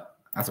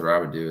that's what I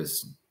would do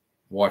is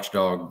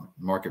Watchdog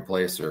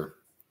Marketplace or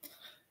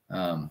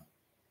Craigslist.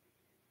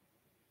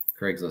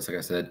 Like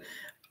I said,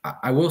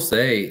 I will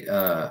say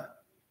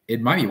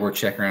it might be worth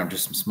checking around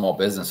just some small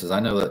businesses. I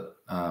know that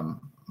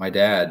my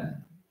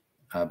dad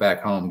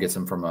back home gets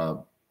them from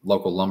a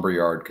local lumber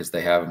yard because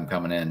they have them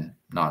coming in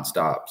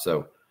nonstop.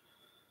 So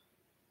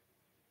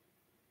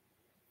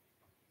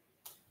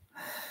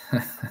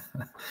I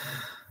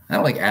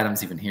don't think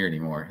Adam's even here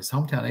anymore. Is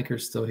Hometown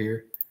Acres still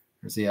here?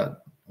 Or is he out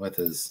with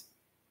his?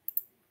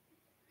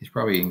 He's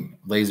probably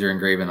laser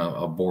engraving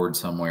a board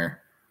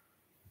somewhere.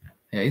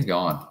 Yeah, he's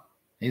gone.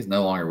 He's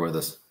no longer with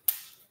us.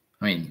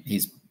 I mean,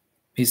 he's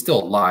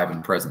still alive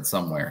and present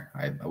somewhere,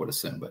 I would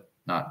assume, but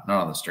not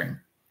on the stream.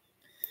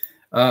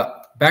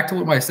 Back to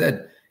what I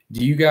said.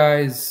 Do you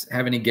guys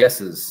have any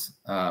guesses?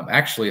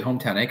 Actually,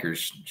 Hometown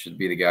Acres should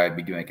be the guy I'd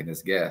be making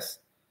this guess.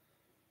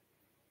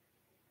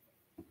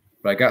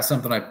 But I got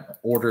something I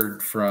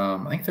ordered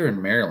from, I think they're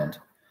in Maryland,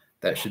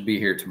 that should be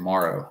here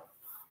tomorrow.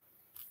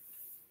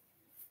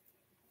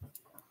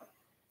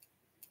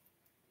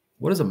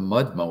 What is a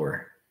mud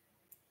mower?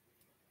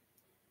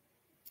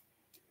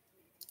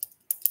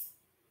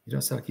 You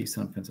don't sell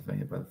Keystone,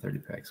 Pennsylvania by the 30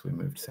 packs. We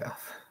moved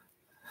south.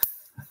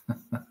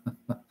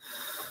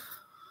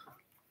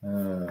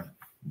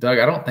 Doug,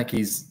 I don't think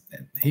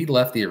he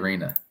left the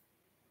arena.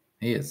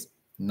 He is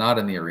not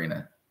in the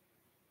arena.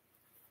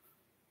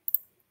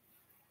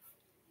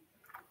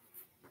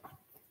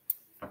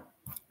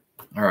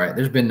 All right,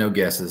 there's been no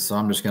guesses, so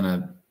I'm just going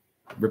to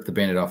rip the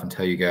Band-Aid off and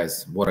tell you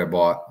guys what I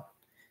bought.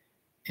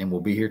 And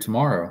we'll be here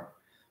tomorrow.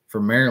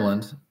 From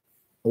Maryland,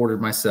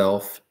 ordered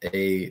myself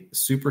a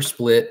Super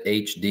Split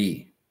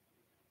HD.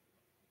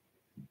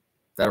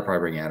 That'll probably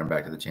bring Adam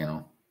back to the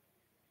channel.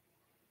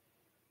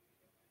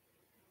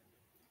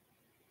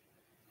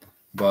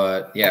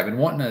 But yeah, I've been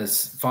wanting to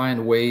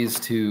find ways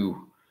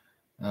to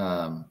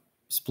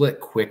split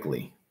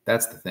quickly.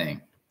 That's the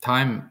thing.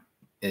 Time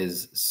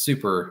is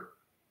super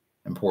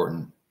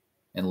important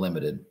and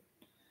limited.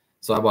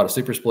 So I bought a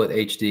Super Split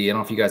HD. I don't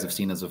know if you guys have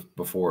seen this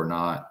before or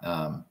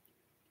not.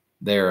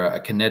 They're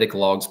a kinetic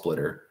log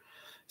splitter.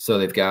 So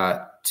they've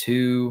got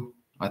two.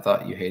 I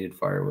thought you hated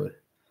firewood.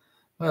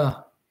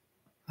 Well,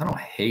 I don't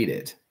hate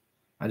it.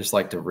 I just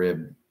like to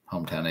rib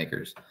Hometown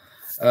Acres.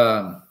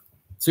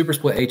 Super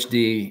Split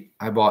HD,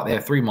 they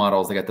have three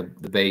models. They got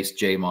the base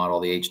J model,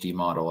 the HD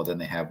model, and then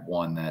they have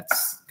one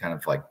that's kind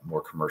of like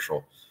more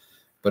commercial.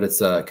 But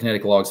it's a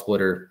kinetic log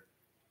splitter.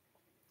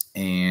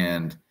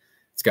 And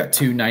it's got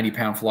two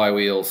 90-pound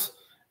flywheels,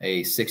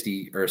 a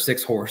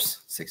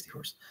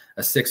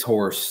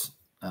 6-horse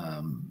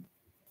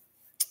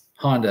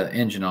Honda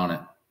engine on it.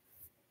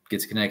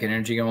 Gets kinetic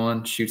energy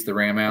going, shoots the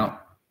ram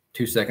out,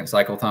 2-second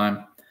cycle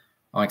time.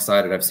 I'm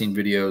excited. I've seen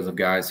videos of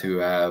guys who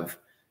have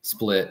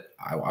split.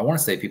 I want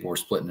to say people were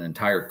splitting an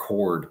entire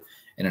cord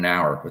in an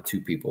hour with two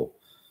people.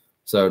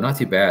 So not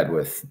too bad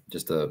with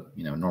just a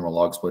normal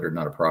log splitter,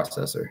 not a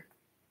processor.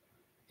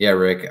 Yeah,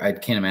 Rick, I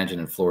can't imagine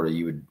in Florida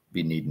you would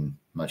be needing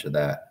much of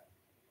that.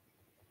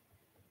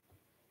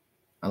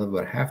 I live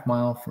about a half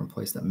mile from a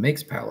place that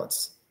makes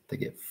pallets. They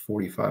get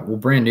 45. Well,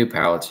 brand new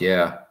pallets,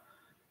 yeah.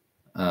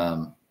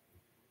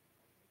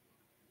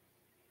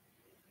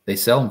 They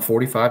sell them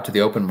 45 to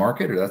the open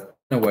market, or that's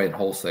no way at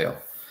wholesale.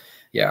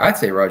 Yeah, I'd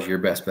say, Roger, your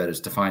best bet is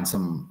to find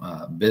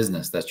some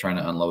business that's trying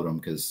to unload them,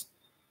 because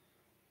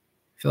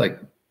I feel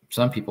like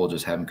some people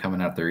just have them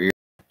coming out their ear. You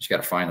just got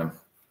to find them.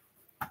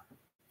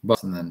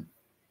 And then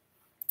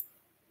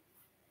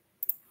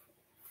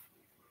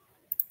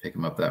pick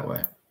them up that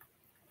way.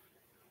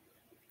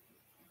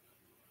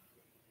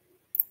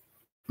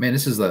 Man,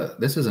 this is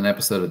an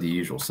episode of The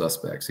Usual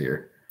Suspects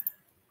here.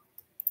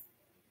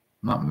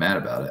 I'm not mad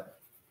about it.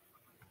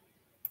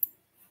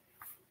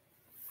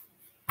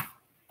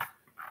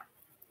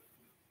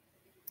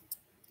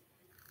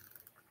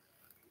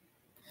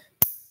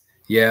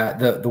 Yeah,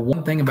 the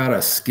one thing about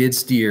a skid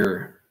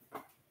steer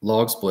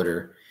log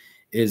splitter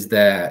is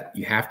that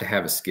you have to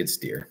have a skid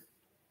steer.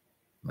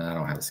 I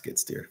don't have a skid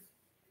steer.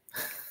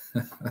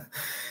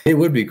 It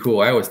would be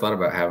cool. I always thought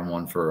about having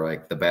one for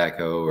like the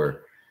backhoe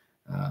or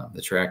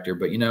the tractor,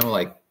 but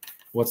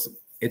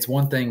it's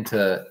one thing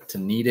to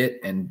need it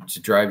and to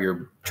drive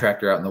your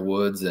tractor out in the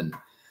woods and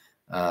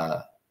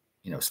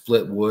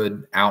split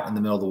wood out in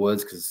the middle of the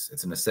woods because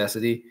it's a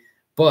necessity.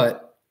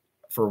 But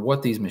for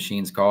what these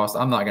machines cost,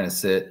 I'm not going to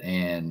sit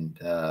and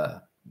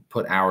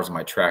put hours on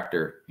my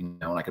tractor, you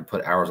know, when I could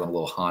put hours on a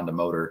little Honda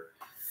motor.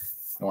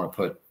 I want to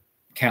put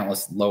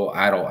countless low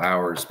idle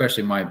hours,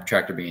 especially my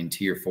tractor being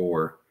tier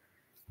 4.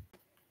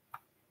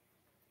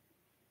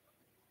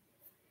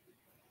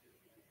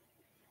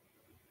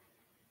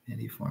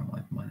 Indy Farm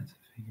Life minus a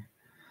figure.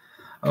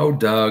 Oh,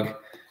 Doug,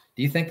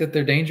 do you think that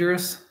they're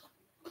dangerous?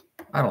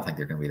 I don't think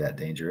they're going to be that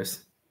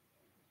dangerous.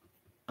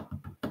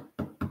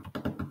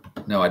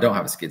 No, I don't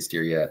have a skid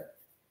steer yet.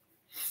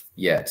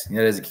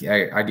 That is a key.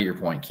 I get your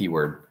point.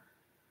 Keyword.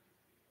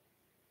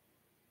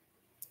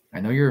 I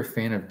know you're a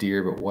fan of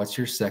deer, but what's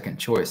your second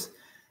choice?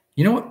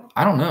 You know what?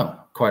 I don't know,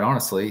 quite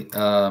honestly.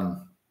 I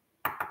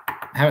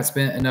haven't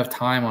spent enough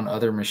time on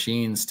other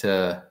machines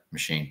to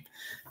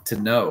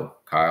know,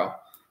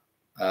 Kyle.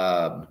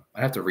 I'd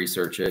have to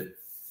research it.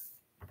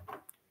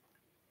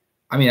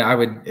 I mean, I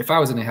would, if I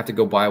was going to have to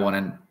go buy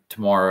one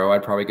tomorrow,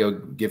 I'd probably go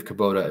give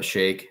Kubota a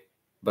shake,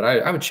 but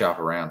I would shop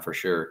around for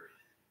sure.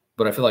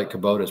 But I feel like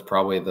Kubota is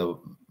probably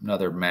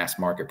another mass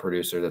market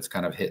producer that's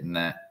kind of hitting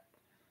that.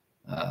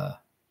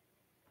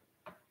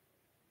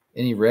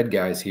 Any red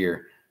guys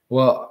here?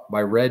 Well,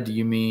 by red, do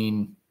you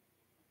mean?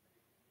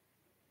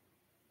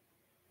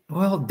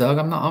 Well, Doug,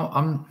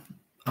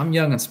 I'm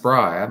young and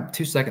spry. I'm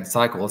 2-second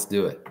cycle. Let's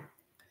do it.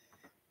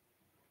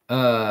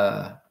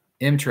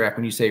 M-Track,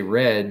 when you say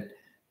red,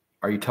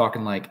 are you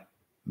talking like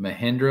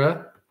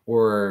Mahindra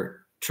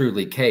or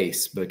truly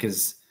Case?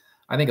 Because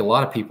I think a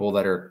lot of people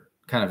that are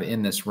kind of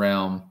in this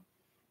realm,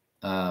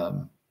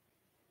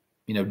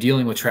 you know,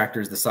 dealing with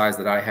tractors the size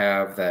that I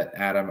have, that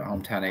Adam at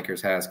Hometown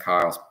Acres has,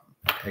 Kyle's,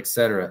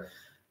 etc.,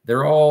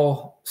 they're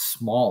all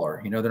smaller.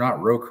 You know, they're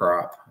not row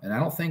crop. And I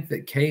don't think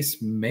that Case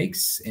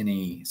makes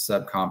any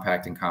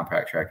subcompact and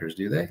compact tractors,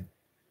 do they?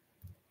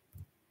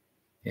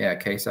 Yeah,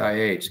 Case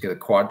IH, get a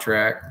quad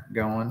track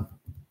going.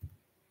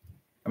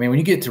 I mean, when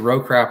you get to row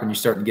crop and you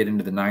start to get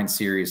into the 9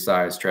 series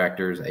size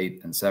tractors,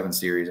 8 and 7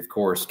 series, of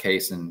course,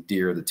 Case and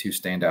Deere are the two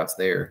standouts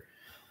there.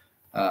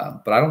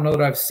 But I don't know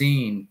that I've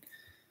seen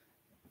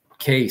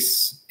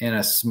Case in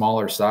a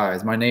smaller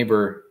size. My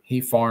neighbor,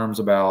 he farms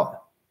about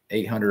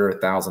 800 or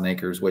 1,000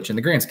 acres, which in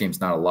the grand scheme is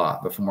not a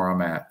lot, but from where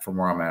I'm at,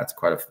 it's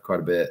quite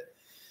a bit.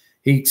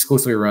 He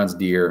exclusively runs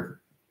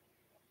Deere.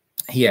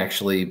 He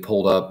actually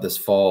pulled up this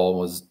fall,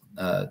 was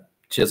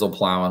chisel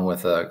plowing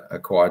with a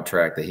quad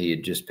track that he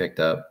had just picked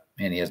up,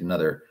 and he has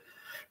another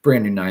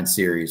brand new 9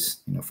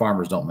 series. You know,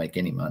 farmers don't make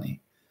any money.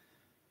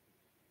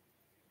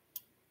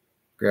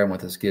 Grab him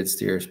with a skid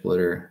steer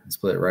splitter and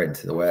split it right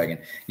into the wagon.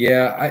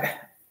 Yeah,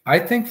 I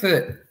think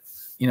that,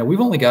 you know,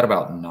 we've only got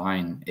about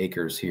 9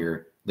 acres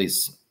here. At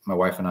least my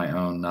wife and I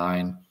own 9.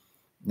 And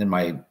then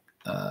my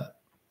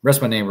rest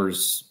of my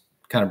neighbors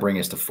kind of bring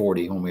us to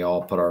 40 when we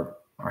all put our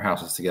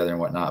houses together and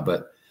whatnot.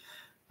 But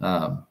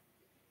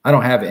I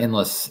don't have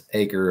endless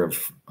acres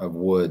of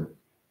woods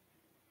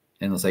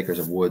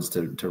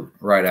to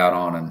ride out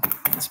on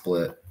and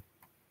split.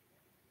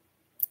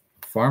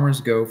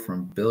 Farmers go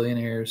from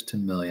billionaires to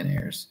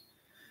millionaires.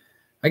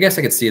 I guess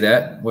I could see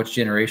that. Which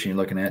generation you're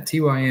looking at?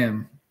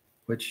 TYM,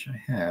 which I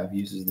have,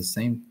 uses the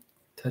same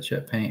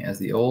touch-up paint as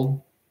the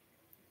old.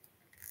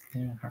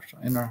 Yeah,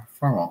 in our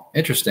farm wall.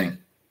 Interesting.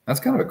 That's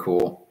kind of a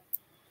cool.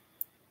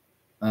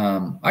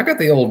 I got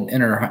the old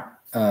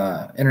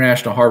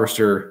International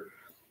Harvester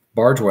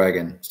barge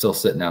wagon still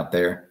sitting out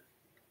there.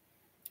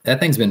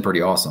 That thing's been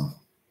pretty awesome.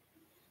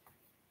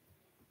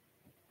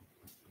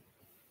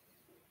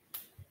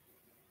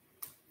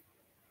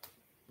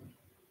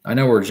 I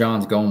know where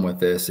John's going with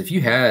this. If you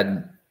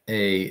had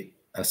a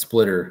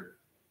splitter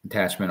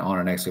attachment on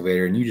an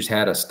excavator and you just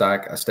had a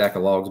stack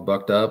of logs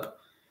bucked up,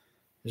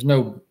 there's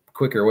no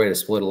quicker way to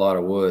split a lot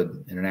of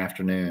wood in an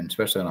afternoon,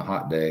 especially on a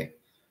hot day,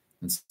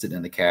 than sitting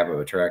in the cab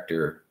of a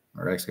tractor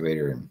or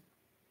excavator and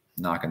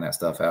knocking that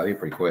stuff out. It'd be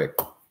pretty quick.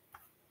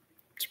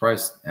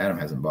 Surprised Adam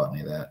hasn't bought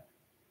any of that.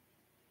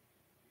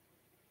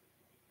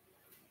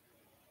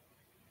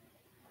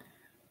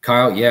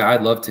 Kyle, yeah,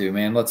 I'd love to,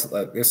 man. Let's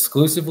have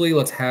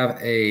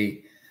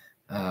a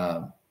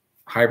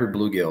hybrid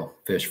bluegill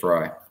fish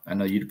fry. I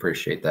know you'd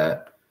appreciate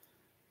that.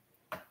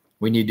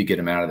 We need to get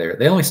them out of there.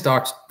 They only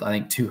stocked, I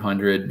think,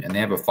 200, and they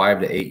have a 5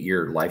 to 8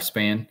 year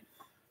lifespan.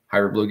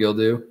 Hybrid bluegill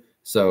do,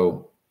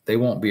 so they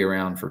won't be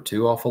around for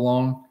too awful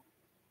long.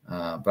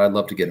 But I'd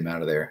love to get them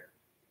out of there.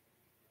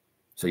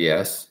 So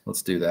yes,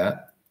 let's do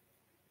that.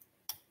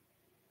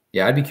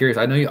 Yeah, I'd be curious.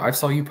 I know I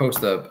saw you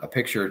post a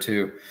picture or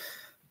two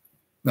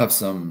of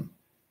some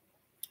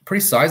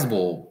pretty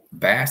sizable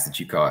bass that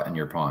you caught in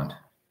your pond.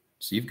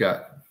 So you've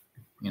got,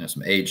 you know,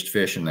 some aged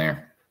fish in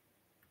there.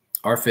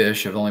 Our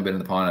fish have only been in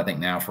the pond, I think,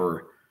 now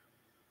for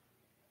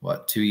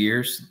what, 2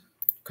 years?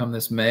 Come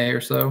this May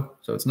or so.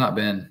 So it's not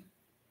been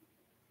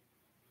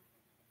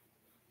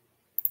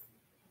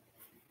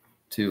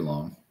too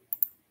long.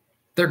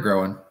 They're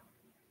growing.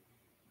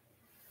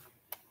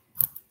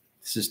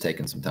 It's just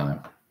taking some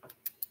time.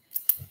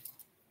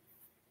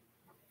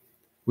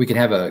 We can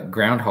have a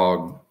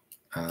groundhog.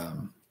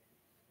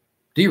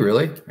 Do you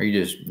really? Or are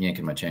you just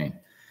yanking my chain?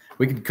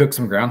 We could cook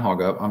some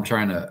groundhog up. I'm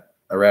trying to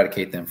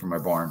eradicate them from my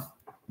barn.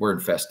 We're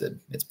infested.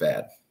 It's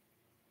bad.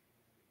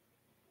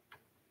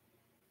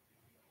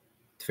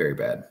 It's very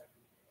bad.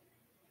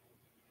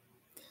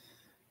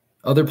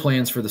 Other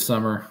plans for the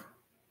summer.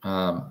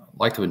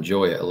 Like to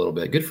enjoy it a little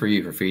bit. Good for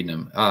you for feeding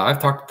them.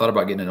 I've thought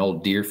about getting an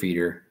old deer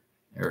feeder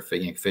or a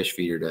fish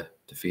feeder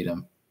to feed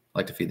them. I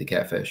like to feed the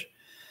catfish.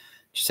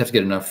 Just have to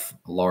get enough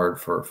lard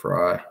for a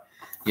fry.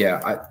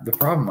 Yeah, the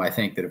problem I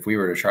think that if we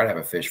were to try to have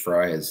a fish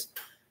fry is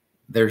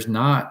there's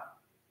not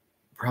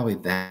probably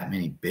that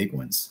many big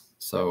ones.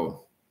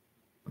 So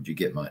would you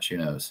get much? Who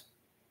knows?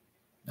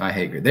 I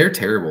hate. They're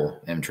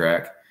terrible,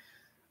 M-Track.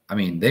 I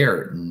mean,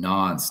 they're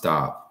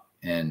nonstop,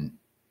 and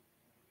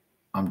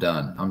I'm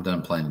done. I'm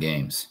done playing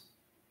games.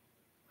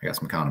 I got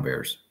some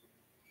conibears.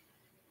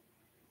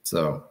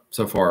 So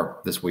far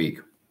this week,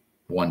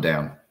 1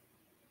 down.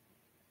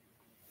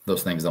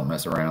 Those things don't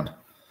mess around.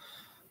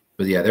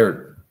 But yeah,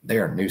 they're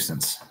a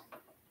nuisance.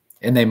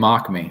 And they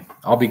mock me.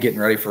 I'll be getting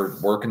ready for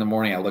work in the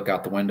morning. I look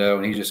out the window,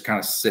 and he's just kind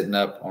of sitting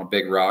up on a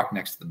big rock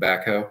next to the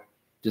backhoe,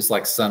 just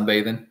like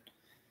sunbathing.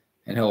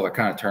 And he'll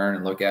kind of turn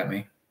and look at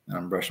me, and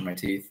I'm brushing my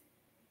teeth.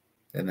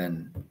 And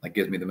then like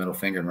gives me the middle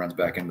finger and runs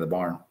back into the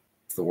barn.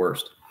 It's the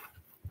worst.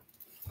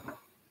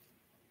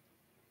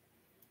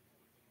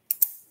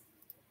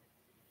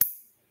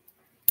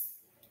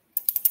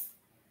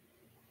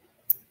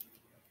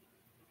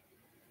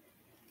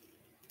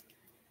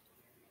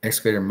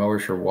 Excavator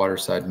mowers for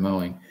waterside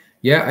mowing.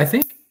 Yeah, I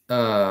think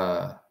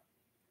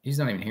he's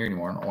not even here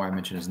anymore. I don't know why I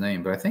mentioned his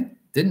name, but I think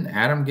didn't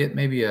Adam get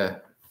maybe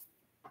a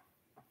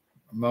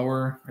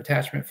mower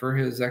attachment for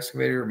his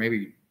excavator? Or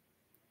maybe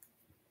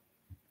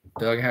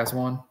Doug has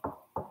one.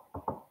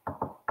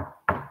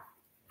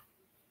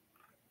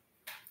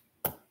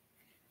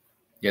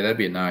 Yeah, that'd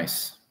be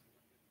nice.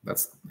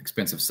 That's an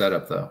expensive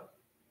setup though.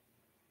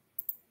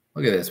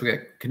 Look at this. We got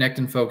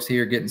connecting folks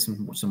here, getting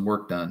some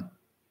work done.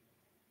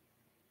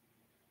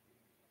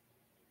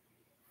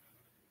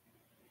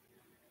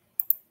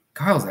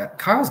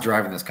 Kyle's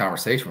driving this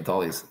conversation with all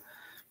these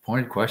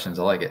pointed questions.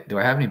 I like it. Do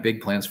I have any big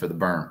plans for the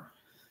berm?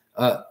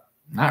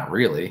 Not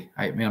really.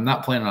 I mean, I'm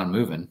not planning on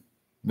moving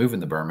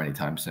the berm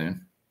anytime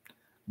soon.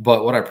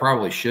 But what I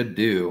probably should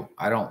do,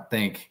 I don't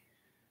think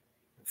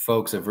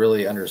folks have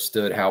really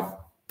understood how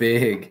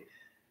big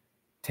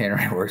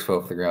Tannerite works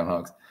well for the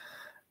groundhogs.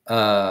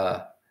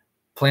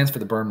 Plans for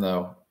the berm,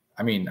 though.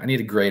 I mean, I need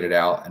to grade it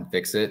out and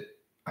fix it.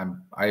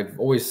 I've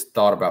always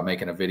thought about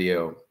making a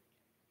video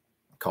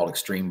called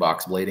extreme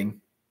box blading,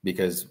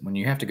 because when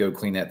you have to go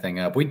clean that thing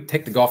up, we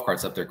take the golf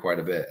carts up there quite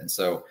a bit. And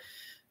so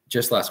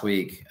just last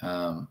week,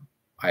 I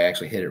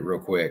actually hit it real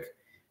quick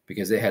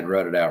because it had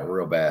rutted out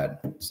real bad.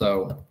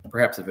 So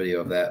perhaps a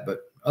video of that. But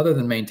other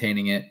than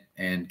maintaining it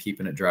and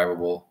keeping it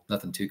drivable,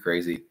 nothing too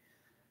crazy.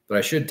 But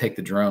I should take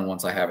the drone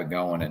once I have it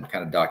going and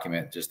kind of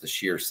document just the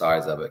sheer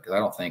size of it, because I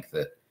don't think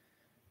that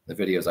the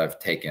videos I've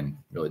taken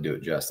really do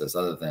it justice,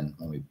 other than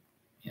when we,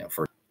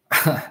 for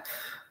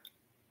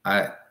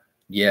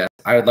yeah,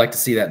 I would like to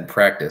see that in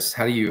practice.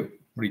 What do you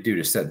do?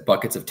 Just set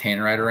buckets of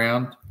Tannerite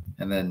around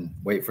and then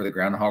wait for the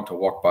groundhog to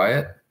walk by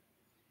it?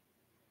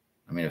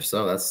 I mean, if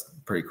so, that's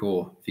pretty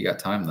cool. If you got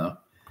time, though.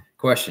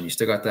 Question, you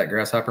still got that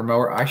grasshopper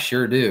mower? I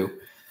sure do.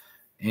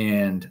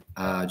 And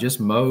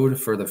just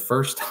mowed for the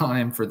first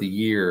time for the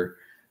year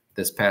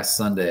this past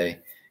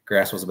Sunday.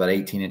 Grass was about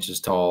 18 inches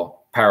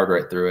tall, powered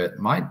right through it.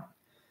 My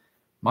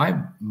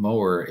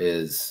mower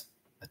is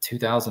a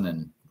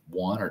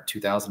 2001 or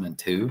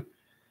 2002.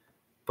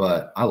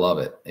 But I love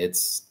it.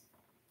 It's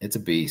a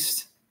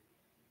beast.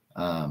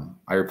 I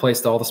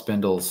replaced all the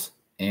spindles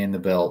and the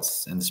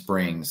belts and the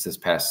springs this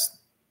past.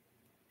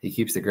 He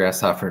keeps the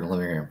grasshopper in the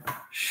living room.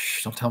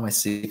 Shh, don't tell my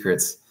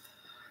secrets.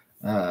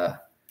 But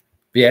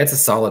yeah, it's a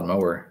solid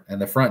mower. And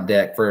the front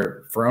deck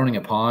for owning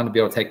a pond, to be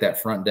able to take that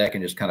front deck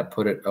and just kind of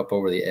put it up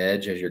over the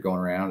edge as you're going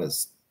around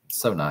is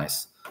so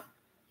nice.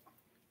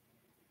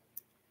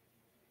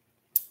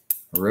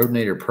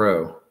 Roadinator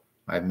Pro.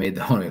 I've made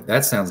the one.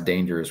 That sounds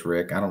dangerous,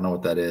 Rick. I don't know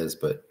what that is,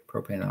 but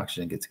propane and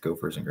oxygen gets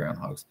gophers and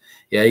groundhogs.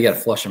 Yeah, you got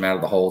to flush them out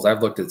of the holes.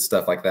 I've looked at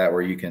stuff like that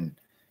where you can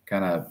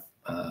kind of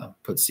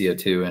put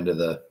CO2 into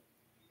the.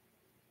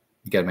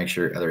 You got to make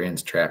sure other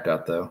end's trapped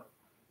out though.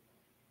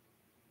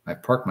 I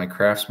parked my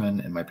Craftsman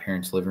in my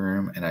parents' living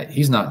room, and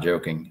he's not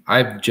joking.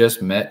 I've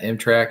just met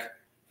M-Track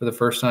for the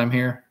first time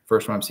here.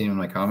 First time I've seen him in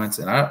my comments,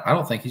 and I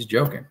don't think he's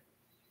joking.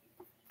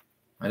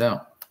 I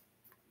don't.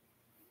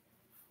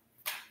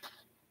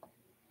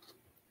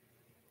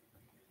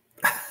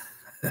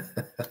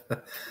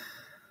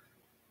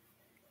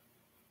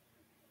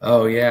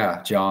 Oh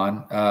yeah,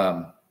 John.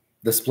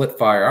 The split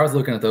fire. I was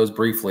looking at those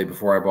briefly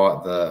before I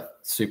bought the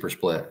super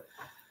split.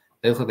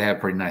 They look like they have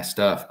pretty nice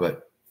stuff,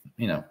 but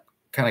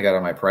kind of got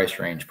on my price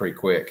range pretty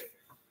quick.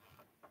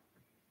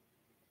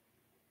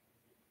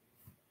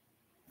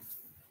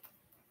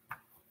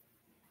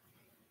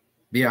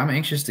 But yeah, I'm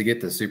anxious to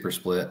get the super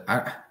split.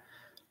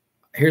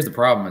 Here's the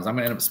problem: is I'm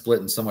gonna end up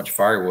splitting so much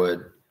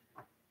firewood.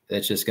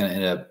 It's just going to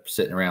end up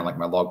sitting around like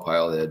my log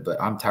pile did. But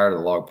I'm tired of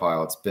the log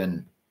pile. It's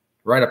been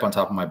right up on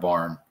top of my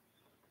barn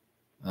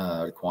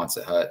the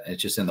Quonset hut.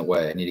 It's just in the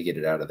way. I need to get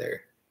it out of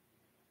there.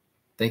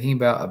 Thinking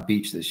about a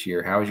beach this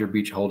year. How is your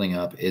beach holding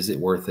up? Is it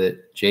worth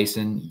it?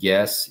 Jason,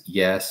 yes,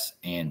 yes,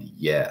 and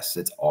yes.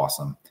 It's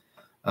awesome.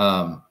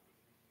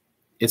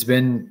 It's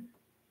been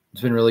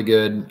really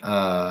good.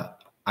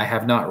 I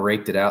have not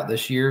raked it out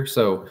this year.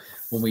 So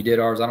when we did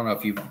ours, I don't know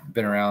if you've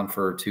been around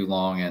for too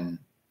long, and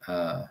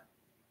kind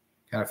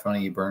of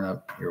funny you burn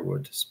up your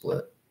wood to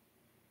split.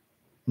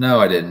 No,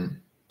 I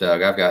didn't,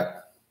 Doug.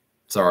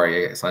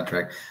 Sorry, I got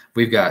sidetracked.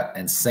 We've got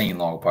insane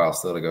log piles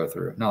still to go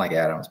through. Not like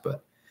Adam's,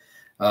 but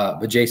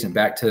Jason,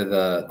 back to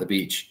the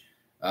beach.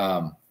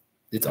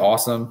 It's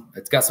awesome.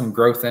 It's got some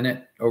growth in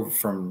it over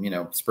from,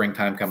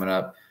 springtime coming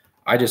up.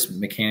 I just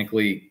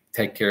mechanically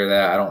take care of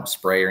that. I don't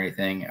spray or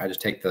anything. I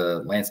just take the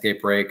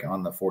landscape rake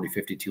on the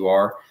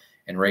 4052R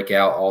and rake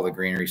out all the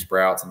greenery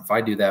sprouts. And if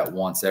I do that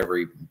once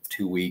every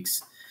 2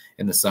 weeks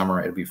in the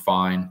summer, it'll be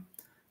fine.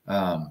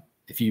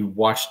 If you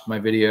watched my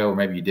video, or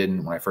maybe you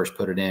didn't when I first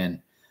put it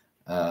in,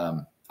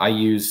 I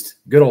used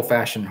good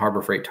old-fashioned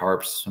Harbor Freight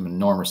tarps, some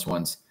enormous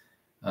ones.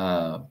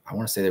 I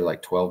want to say they were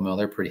like 12 mil.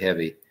 They're pretty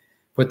heavy.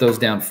 Put those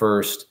down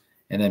first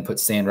and then put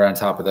sand right on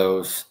top of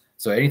those.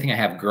 So anything I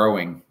have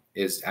growing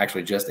is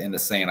actually just in the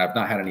sand. I've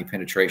not had any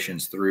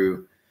penetrations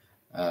through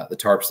the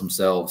tarps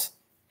themselves.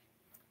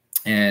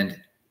 And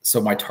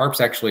so my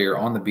tarps actually are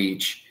on the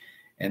beach,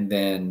 and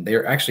then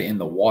they're actually in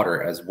the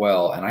water as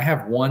well. And I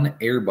have one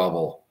air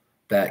bubble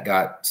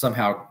that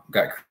somehow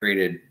got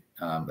created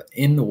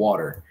in the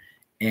water.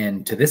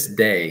 And to this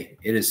day,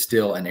 it is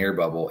still an air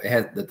bubble. It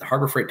has the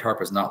Harbor Freight tarp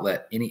has not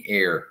let any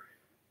air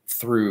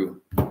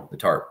through the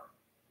tarp,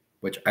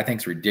 which I think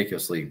is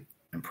ridiculously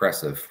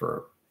impressive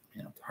for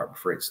the Harbor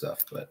Freight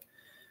stuff. But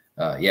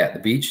yeah, the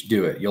beach,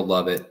 do it. You'll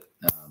love it.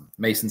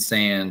 Mason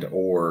sand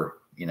or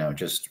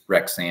just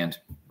wreck sand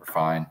are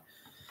fine.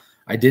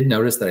 I did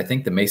notice that I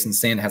think the Mason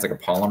sand has like a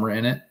polymer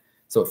in it,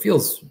 so it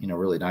feels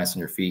really nice on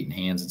your feet and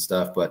hands and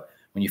stuff. But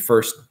when you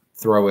first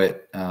throw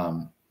it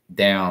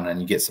down and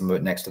you get some of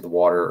it next to the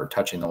water or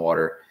touching the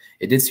water,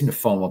 it did seem to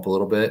foam up a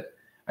little bit.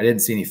 I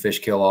didn't see any fish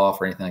kill off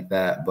or anything like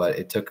that, but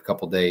it took a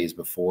couple days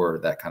before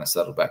that kind of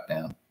settled back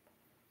down.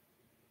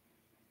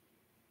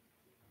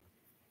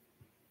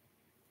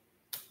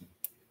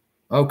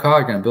 Oh, Kyle,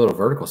 you're going to build a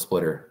vertical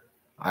splitter.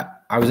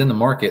 I was in the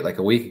market like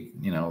a week,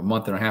 a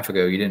month and a half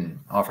ago. You didn't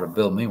offer to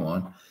build me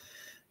one.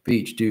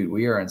 Beach, dude,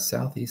 we are in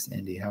Southeast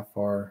Indy. How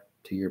far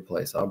to your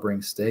place? I'll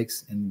bring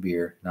steaks and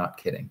beer. Not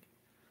kidding.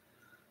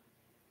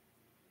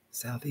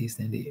 Southeast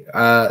Indy.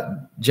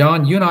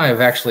 John, you and I have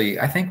actually,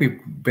 I think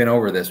we've been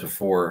over this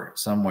before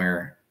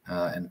somewhere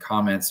in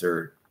comments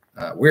or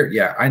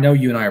yeah, I know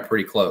you and I are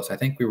pretty close. I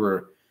think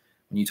when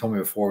you told me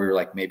before, we were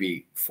like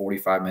maybe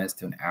 45 minutes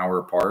to an hour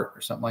apart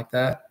or something like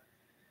that.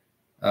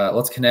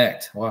 Let's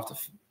connect. We'll have to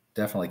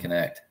definitely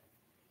connect.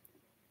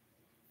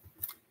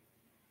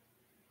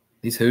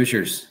 These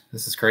Hoosiers,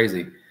 this is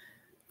crazy.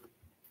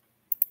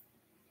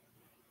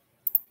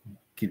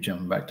 Keep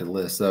jumping back to the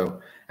list. So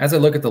as I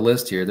look at the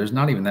list here, there's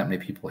not even that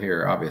many people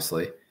here,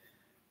 obviously.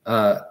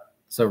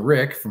 So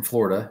Rick from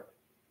Florida,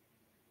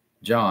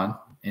 John,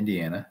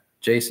 Indiana,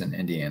 Jason,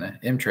 Indiana,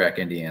 M-Track,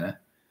 Indiana,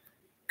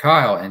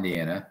 Kyle,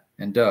 Indiana,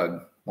 and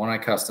Doug, One Eye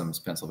Customs,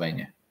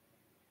 Pennsylvania.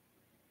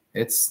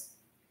 It's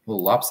a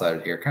little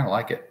lopsided here. Kind of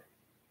like it.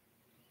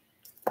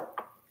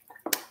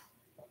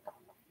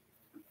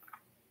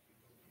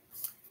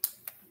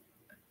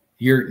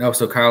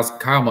 So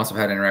Kyle must have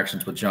had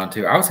interactions with John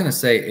too. I was going to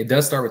say it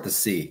does start with the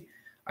C.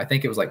 I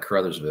think it was like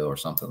Caruthersville or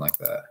something like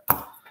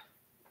that.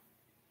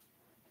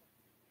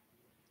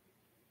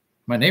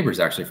 My neighbor's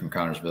actually from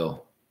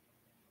Connorsville.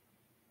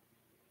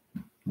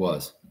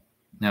 Was.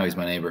 Now he's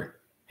my neighbor.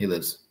 He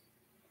lives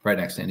right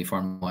next to Indy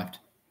Farm Life.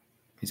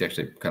 He's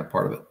actually kind of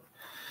part of it.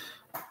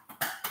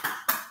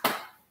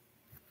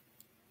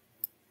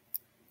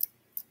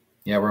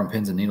 Yeah, we're on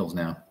pins and needles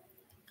now.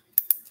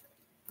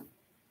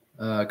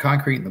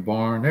 Concrete in the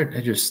barn.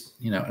 They're just,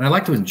 and I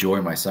like to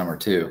enjoy my summer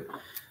too.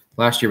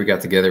 Last year we got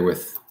together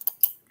with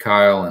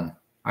Kyle and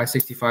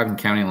I-65 and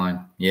County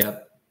Line.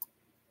 Yep.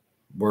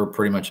 We're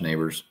pretty much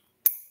neighbors.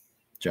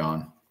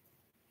 John.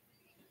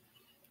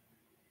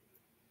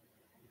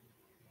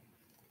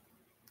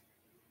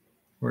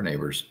 We're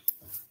neighbors.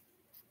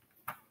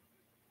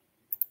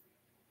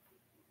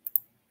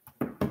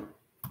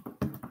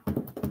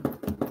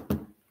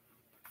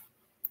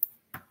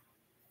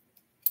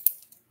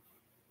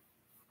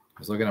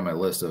 I was looking at my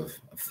list of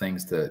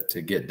things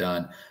to get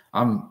done.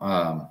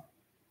 I'm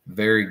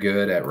very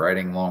good at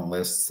writing long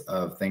lists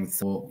of things.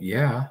 Well,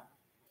 yeah.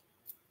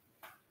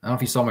 I don't know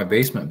if you saw my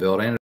basement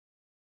build.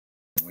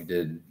 We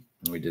did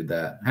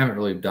that. I haven't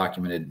really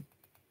documented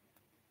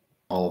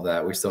all of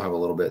that. We still have a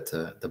little bit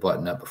to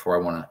button up before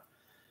I want to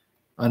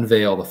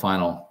unveil the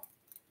final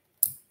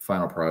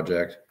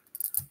project.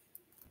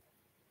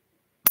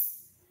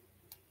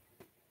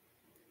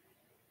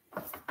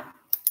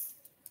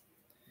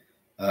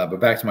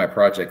 But back to my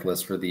project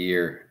list for the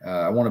year.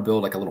 I want to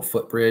build like a little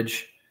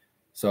footbridge.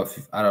 So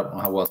I don't know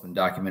how well it's been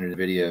documented in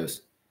videos,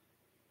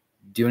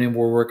 do any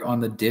more work on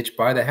the ditch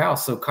by the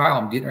house. So Kyle,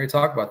 I'm getting ready to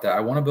talk about that. I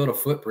want to build a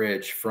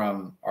footbridge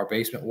from our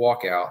basement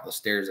walkout, the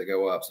stairs that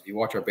go up. So if you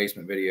watch our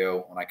basement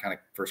video, when I kind of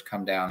first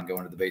come down and go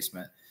into the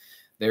basement,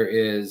 there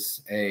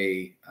is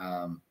a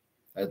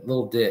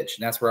little ditch.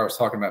 And that's where I was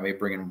talking about maybe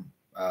bringing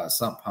a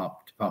sump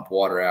pump to pump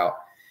water out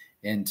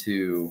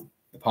into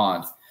the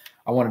pond.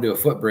 I want to do a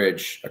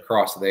footbridge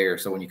across there.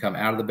 So when you come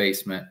out of the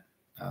basement,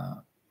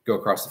 go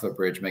across the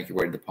footbridge, make your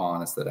way to the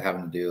pond instead of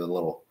having to do a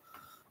little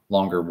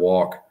longer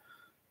walk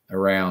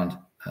around.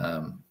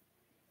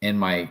 And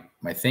my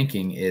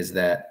thinking is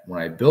that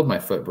when I build my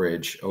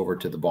footbridge over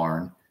to the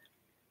barn,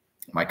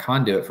 my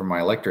conduit for my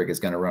electric is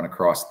going to run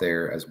across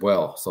there as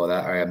well, so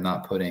that I am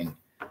not putting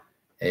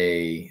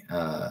a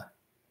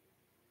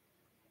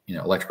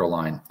electrical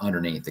line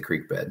underneath the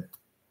creek bed.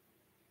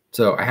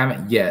 So I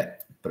haven't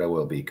yet, but I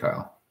will be,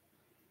 Kyle.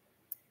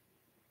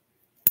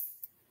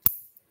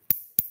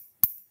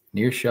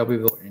 Near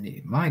Shelbyville,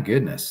 Indy. My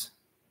goodness.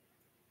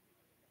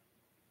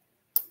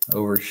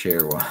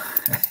 Overshare one.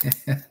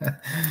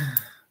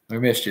 We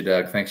missed you,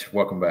 Doug. Thanks.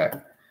 Welcome back.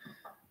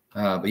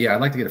 But yeah,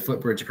 I'd like to get a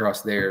footbridge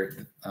across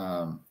there.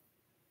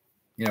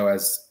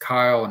 As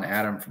Kyle and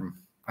Adam from,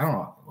 I don't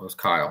know, it was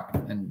Kyle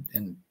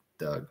and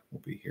Doug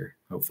will be here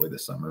hopefully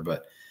this summer.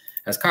 But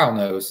as Kyle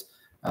knows,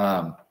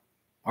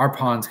 our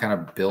pond's kind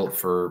of built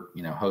for,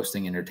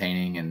 hosting,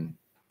 entertaining, and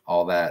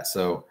all that.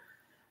 So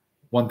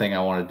one thing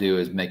I want to do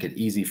is make it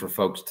easy for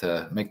folks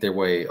to make their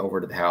way over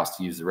to the house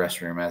to use the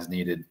restroom as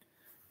needed.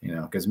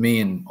 Because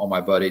me and all my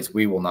buddies,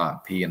 we will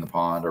not pee in the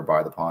pond or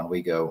by the pond.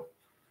 We go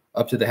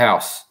up to the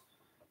house,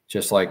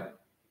 just like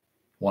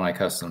One Eye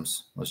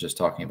Customs was just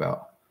talking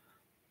about.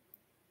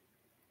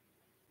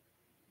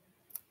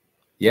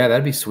 Yeah,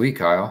 that'd be sweet,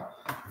 Kyle.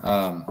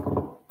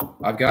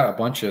 I've got a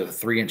bunch of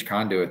 3-inch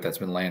conduit that's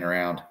been laying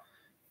around.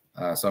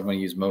 So I'm going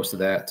to use most of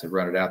that to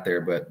run it out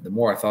there. But the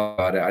more I thought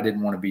about it, I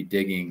didn't want to be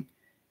digging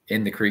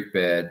in the creek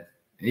bed.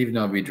 And even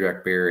though it'd be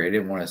direct bury, I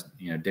didn't want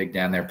to, dig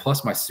down there.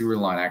 Plus, my sewer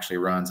line actually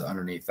runs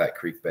underneath that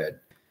creek bed.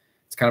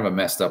 It's kind of a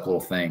messed up little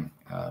thing.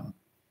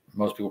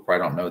 Most people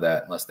probably don't know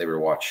that unless they were to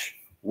watch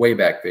way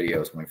back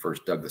videos when we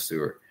first dug the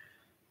sewer.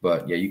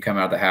 But yeah, you come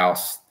out of the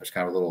house, there's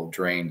kind of a little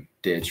drain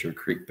ditch or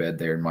creek bed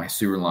there, and my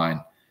sewer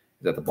line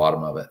is at the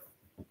bottom of it.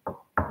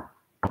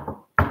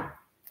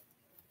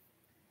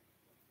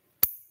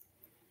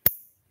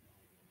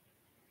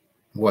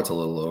 What's a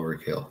little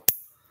overkill?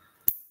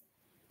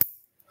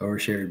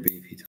 Overshared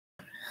beef.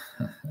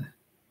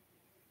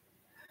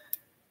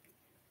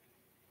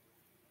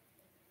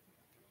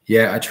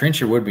 Yeah, a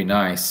trencher would be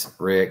nice,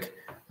 Rick.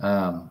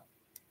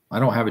 I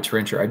don't have a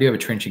trencher. I do have a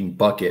trenching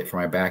bucket for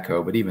my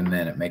backhoe, but even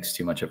then it makes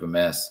too much of a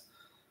mess.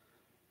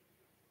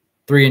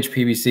 3-inch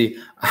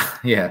PVC.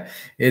 Yeah,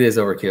 it is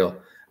overkill.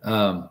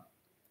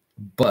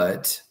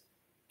 But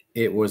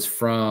it was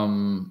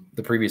from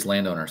the previous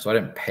landowner, so I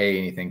didn't pay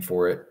anything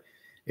for it.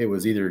 It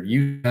was either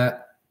use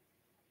that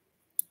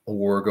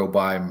or go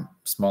buy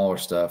smaller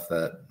stuff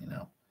that,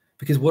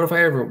 because what if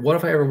I ever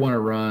want to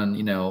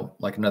run,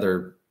 like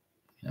another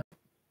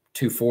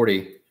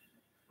 240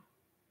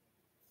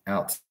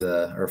 out to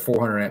the, or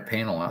 400 amp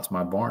panel out to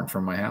my barn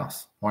from my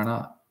house. Why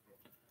not?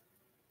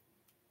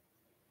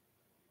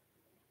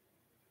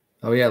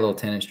 Oh yeah, a little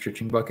 10-inch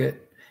trenching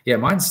bucket. Yeah,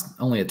 mine's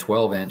only a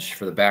 12-inch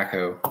for the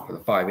backhoe for the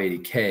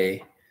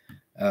 580K.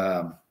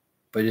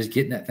 But just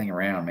getting that thing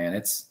around, man,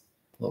 it's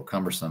a little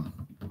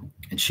cumbersome.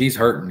 And she's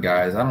hurting,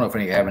 guys. I don't know if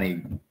any have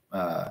any,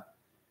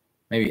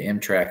 maybe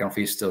M-Track. I don't know if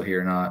he's still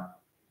here or not.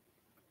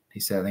 He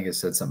said, I think it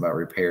said something about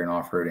repair and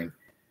off-roading.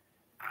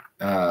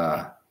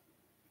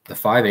 The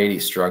 580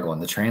 is struggling.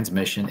 The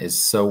transmission is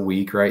so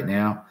weak right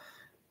now.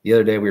 The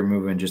other day we were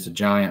moving just a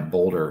giant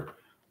boulder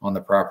on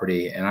the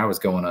property, and I was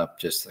going up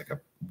just like a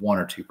 1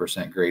 or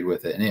 2% grade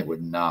with it, and it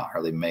would not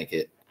hardly make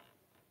it.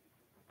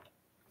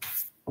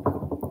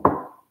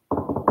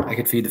 I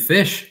could feed the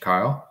fish,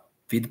 Kyle.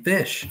 Feed the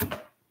fish.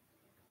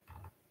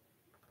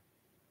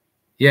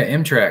 Yeah,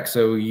 M-Track.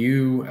 So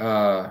you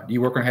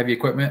work on heavy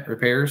equipment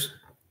repairs?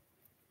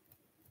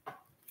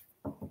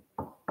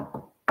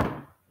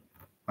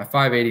 My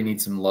 580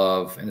 needs some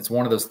love, and it's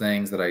one of those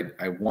things that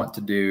I want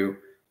to do.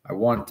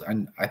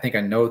 I think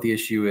I know what the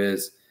issue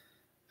is,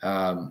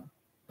 but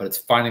it's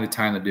finding the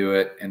time to do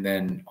it, and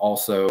then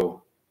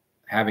also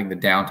having the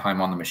downtime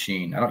on the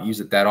machine. I don't use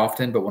it that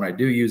often, but when I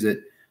do use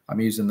it, I'm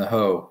using the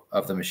hoe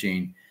of the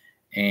machine,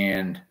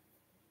 and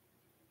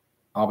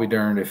I'll be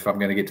darned if I'm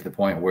going to get to the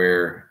point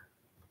where,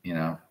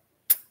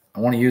 I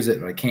want to use it,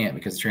 but I can't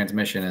because the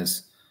transmission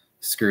is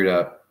screwed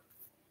up.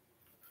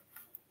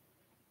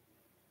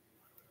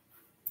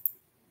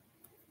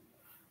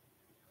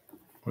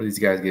 What do these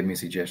guys give me a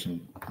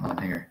suggestion on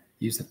here?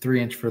 Use the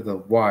 3-inch for the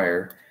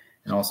wire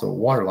and also a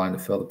water line to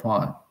fill the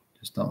pond.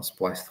 Just don't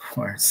splice the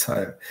wire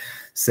inside.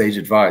 Sage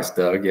advice,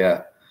 Doug.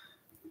 Yeah,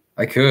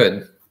 I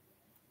could.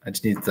 I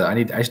just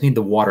need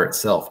the water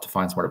itself to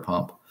find somewhere to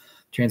pump.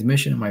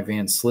 Transmission in my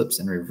van slips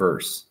in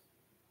reverse.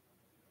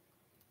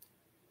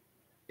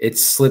 It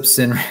slips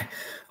in.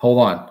 Hold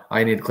on.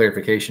 I need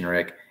clarification,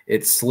 Rick.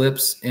 It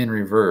slips in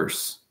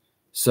reverse.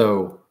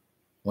 So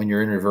when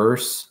you're in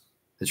reverse,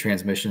 the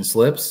transmission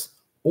slips,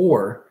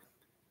 or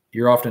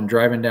you're often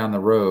driving down the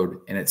road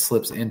and it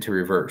slips into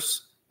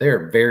reverse. They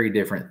are very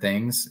different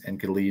things and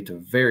could lead to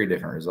very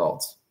different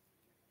results.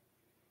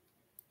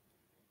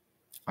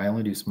 I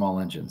only do small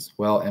engines.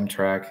 Well,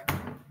 M-Track,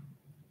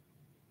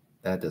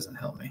 that doesn't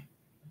help me.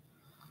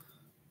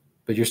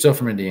 But you're still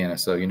from Indiana,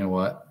 so you know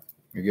what?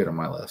 You're good on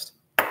my list.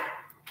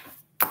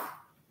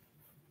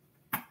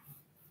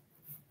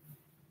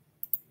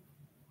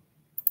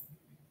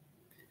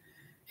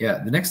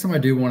 Yeah, the next time I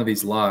do one of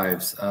these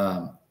lives,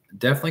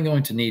 definitely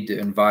going to need to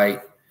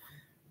invite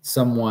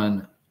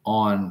someone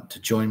on to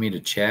join me to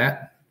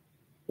chat,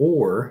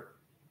 or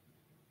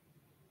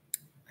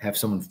have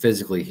someone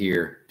physically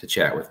here to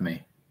chat with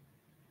me,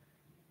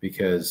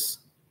 because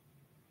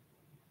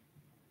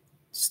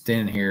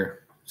standing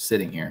here,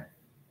 sitting here,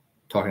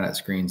 talking at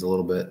screens a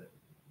little bit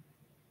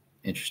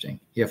interesting.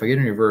 Yeah, if I get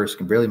in reverse, I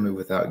can barely move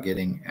without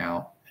getting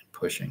out and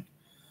pushing.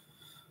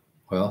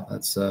 Well,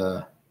 that's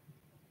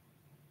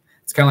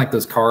it's kind of like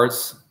those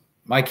cars.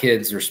 My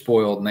kids are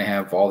spoiled and they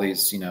have all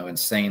these,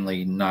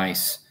 insanely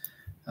nice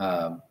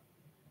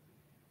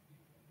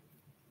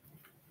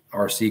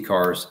RC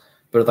cars,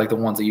 but it's like the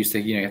ones that used to,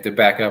 you have to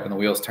back up and the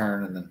wheels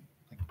turn, and then,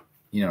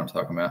 you know what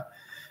I'm talking about.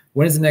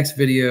 When is the next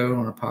video? I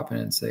want to pop in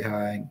and say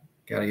hi.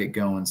 Got to get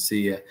going.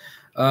 See ya.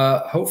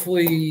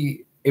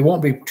 Hopefully it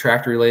won't be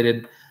tractor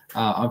related.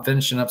 I'm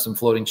finishing up some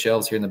floating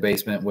shells here in the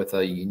basement with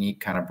a unique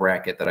kind of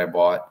bracket that I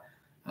bought.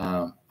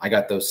 I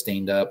got those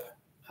stained up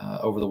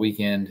over the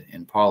weekend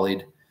and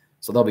polyed,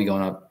 so they'll be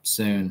going up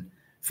soon.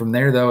 From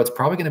there, though, it's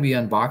probably going to be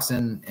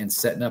unboxing and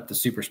setting up the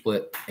Super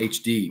Split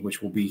HD,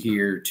 which will be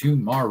here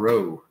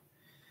tomorrow.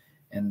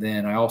 And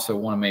then I also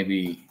want to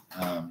maybe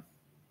I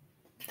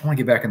want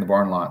to get back in the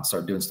barn lot and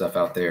start doing stuff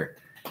out there.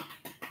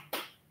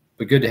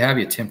 But good to have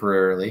you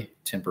temporarily.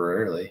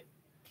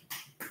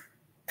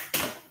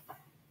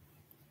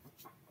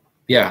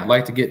 Yeah, I'd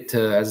like to get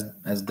to,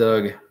 as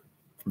Doug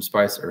from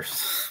Spicer,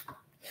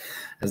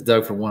 as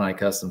Doug from One Eye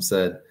Custom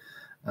said,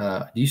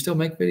 do you still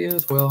make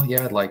videos? Well,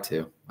 yeah, I'd like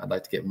to. I'd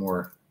like to get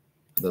more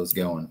of those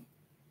going.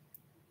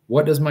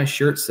 What does my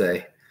shirt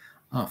say?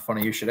 Oh,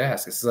 funny you should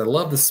ask. It says, I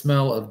love the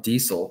smell of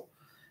diesel,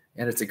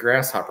 and it's a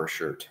grasshopper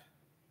shirt.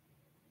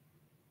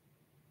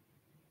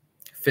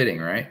 Fitting,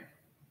 right?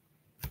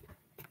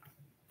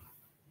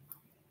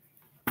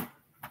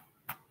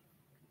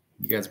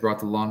 You guys brought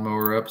the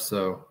lawnmower up,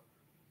 so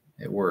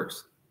it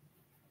works.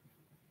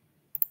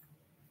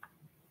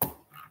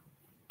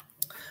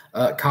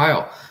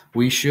 Kyle,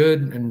 we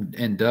should,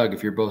 and Doug,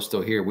 if you're both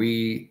still here,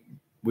 we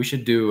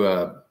should do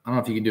I don't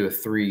know if you can do a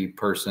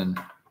 3-person.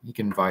 You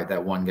can invite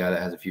that one guy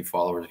that has a few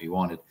followers if you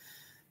wanted,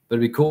 but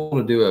it'd be cool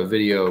to do a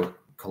video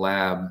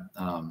collab.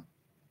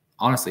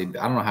 Honestly,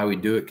 I don't know how we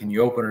do it. Can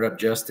you open it up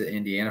just to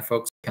Indiana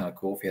folks? Kind of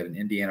cool if you had an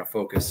Indiana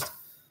focused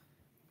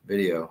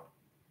video.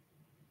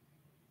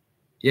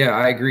 Yeah,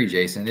 I agree,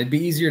 Jason. It'd be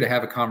easier to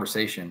have a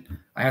conversation.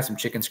 I have some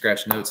chicken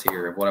scratch notes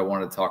here of what I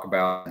wanted to talk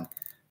about. And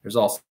there's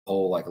also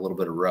like a little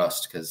bit of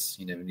rust because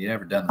you've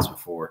never done this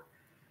before.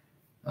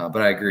 But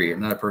I agree.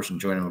 Another person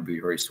joining would be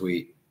very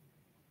sweet.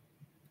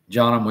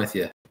 John, I'm with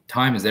you.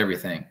 Time is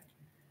everything.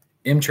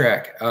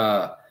 M-Track,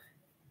 I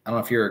don't know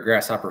if you're a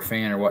Grasshopper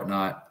fan or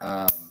whatnot.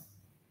 I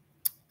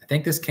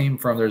think this came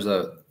from, there's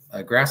a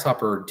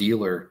Grasshopper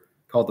dealer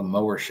called the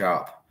Mower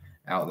Shop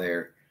out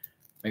there.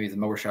 Maybe it's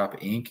the Mower Shop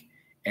Inc.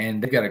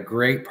 And they've got a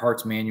great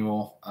parts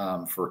manual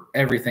for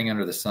everything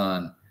under the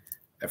sun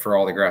for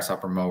all the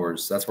Grasshopper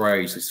mowers. That's where I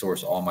usually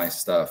source all my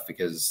stuff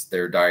because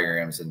their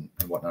diagrams and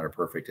whatnot are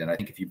perfect. And I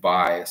think if you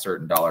buy a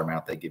certain dollar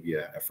amount, they give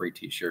you a free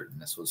t-shirt.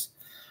 And this was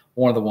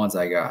one of the ones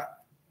I got.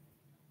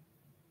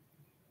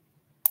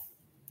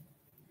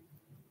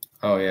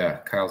 Oh, yeah.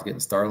 Kyle's getting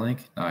Starlink.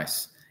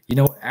 Nice.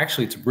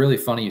 Actually, it's really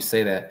funny you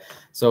say that.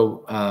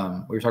 So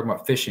we were talking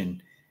about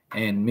fishing,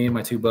 and me and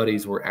my 2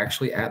 buddies were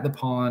actually at the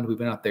pond. We've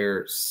been out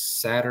there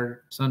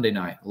Sunday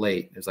night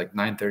late. It was like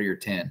 9:30 or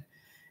 10.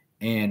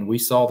 And we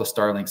saw the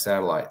Starlink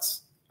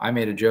satellites. I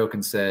made a joke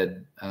and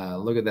said,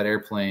 look at that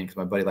airplane, because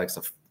my buddy likes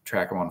to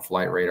track them on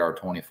Flight Radar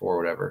 24 or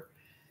whatever.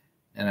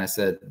 And I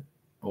said,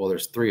 well,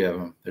 there's 3 of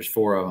them. There's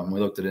 4 of them.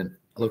 We looked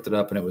it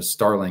up, and it was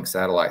Starlink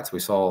satellites. We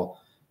saw,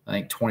 I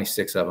think,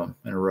 26 of them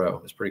in a row.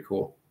 It was pretty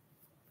cool.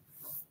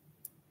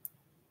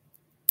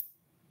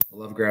 I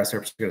love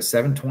Grasshoppers. We got a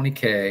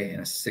 720K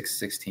and a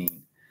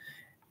 616.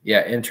 Yeah,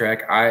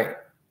 M-Track.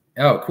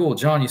 Oh, cool.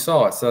 John, you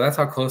saw it. So that's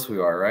how close we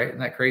are, right? Isn't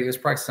that crazy? It was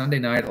probably Sunday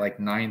night at like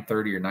 9:30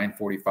 or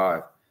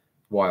 9:45.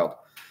 Wild.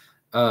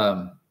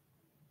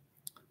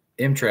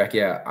 M-Track,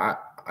 yeah.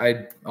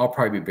 I'll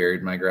probably be buried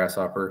in my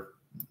Grasshopper.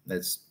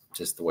 That's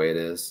just the way it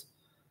is.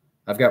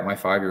 I've got my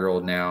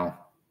 5-year-old now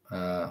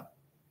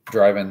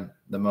driving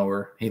the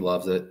mower. He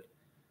loves it.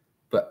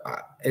 But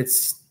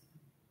it's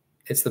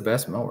the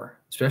best mower,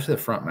 especially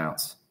the front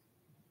mounts.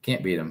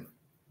 Can't beat them.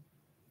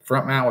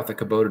 Front mount with a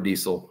Kubota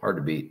diesel, hard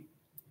to beat.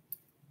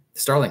 The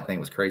Starlink thing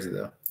was crazy,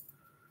 though.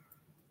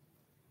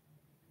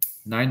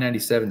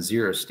 997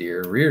 zero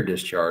steer, rear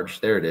discharge.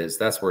 There it is.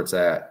 That's where it's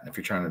at if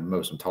you're trying to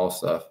mow some tall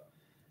stuff.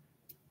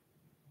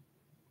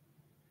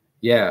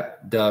 Yeah,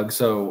 Doug.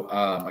 So,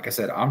 like I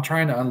said, I'm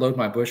trying to unload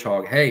my bush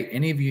hog. Hey,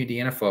 any of you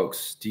Indiana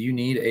folks, do you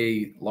need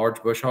a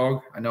large bush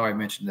hog? I know I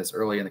mentioned this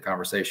early in the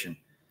conversation.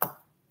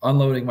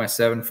 Unloading my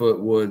 7-foot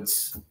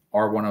Woods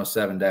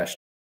R107 dash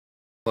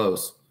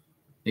close.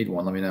 Need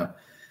one? Let me know.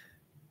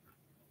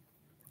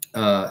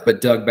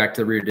 But Doug, back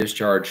to the rear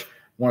discharge.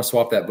 Want to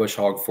swap that bush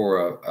hog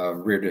for a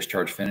rear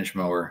discharge finish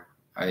mower.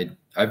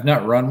 I've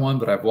not run one,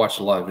 but I've watched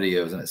a lot of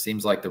videos, and it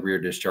seems like the rear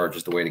discharge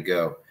is the way to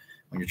go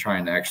when you're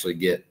trying to actually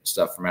get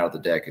stuff from out of the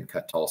deck and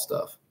cut tall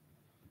stuff.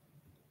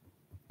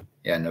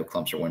 Yeah, no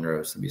clumps or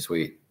windrows. That'd be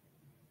sweet.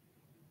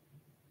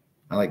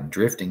 I like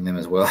drifting them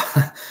as well.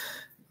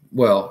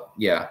 Well,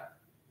 yeah.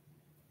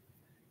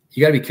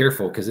 You got to be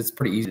careful because it's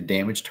pretty easy to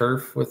damage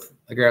turf with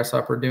a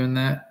grasshopper doing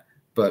that.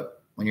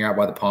 But when you're out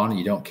by the pond and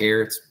you don't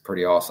care, it's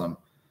pretty awesome.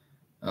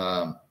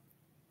 I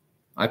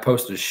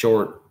posted a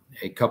short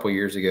a couple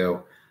years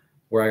ago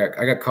where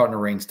I got caught in a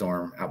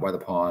rainstorm out by the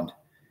pond,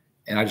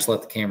 and I just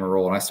let the camera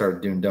roll and I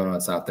started doing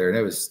donuts out there, and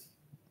it was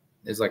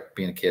like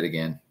being a kid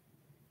again,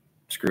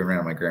 screwing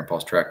around with my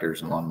grandpa's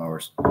tractors and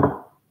lawnmowers.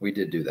 We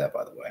did do that,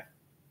 by the way,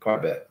 quite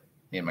a bit.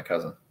 Me and my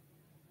cousin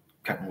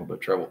got in a little bit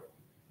of trouble.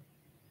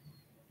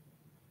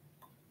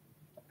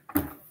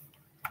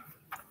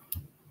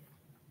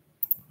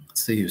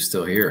 Let's see who's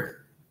still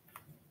here.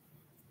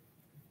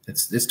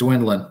 It's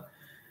dwindling.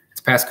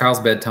 It's past Kyle's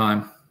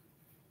bedtime.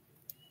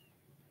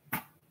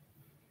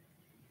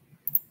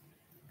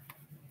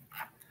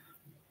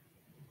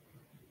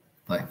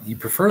 Like, you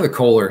prefer the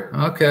Kohler.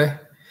 Okay.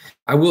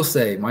 I will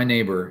say my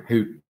neighbor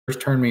who first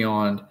turned me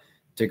on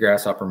to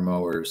grasshopper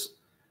mowers,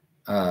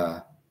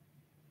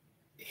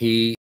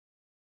 he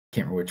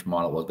can't remember which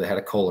model it was, but it had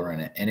a Kohler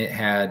in it, and it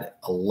had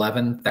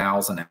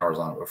 11,000 hours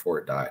on it before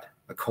it died.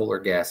 A Kohler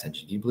gas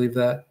engine. Can you believe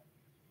that?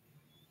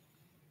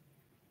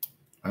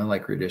 I don't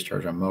like rear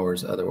discharge on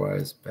mowers.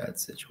 Otherwise, bad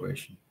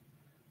situation.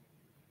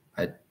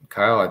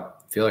 Kyle, I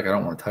feel like I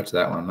don't want to touch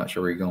that one. I'm not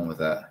sure where you're going with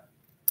that.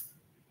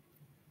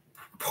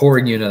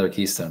 Pouring you another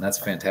Keystone. That's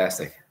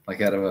fantastic.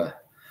 Like out of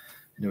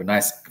into a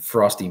nice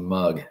frosty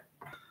mug.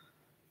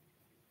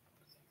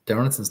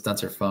 Donuts and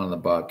stunts are fun on the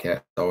Bobcat.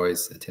 It's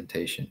always a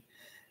temptation.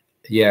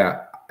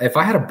 Yeah, if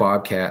I had a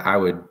Bobcat, I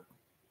would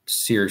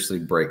seriously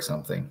break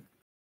something.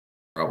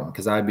 Problem,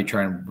 because I'd be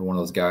trying to be one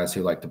of those guys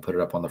who like to put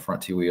it up on the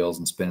front two wheels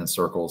and spin in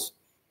circles.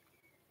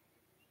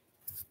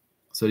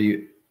 So do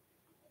you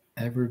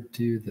ever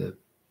do the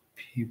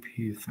pew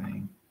pew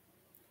thing?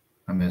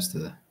 I missed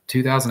it.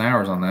 2,000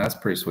 hours on that. That's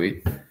pretty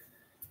sweet.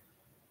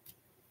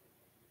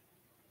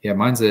 Yeah,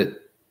 mine's at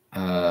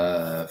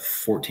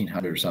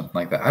 1,400 or something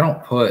like that. I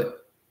don't put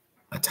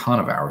a ton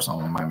of hours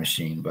on my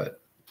machine,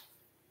 but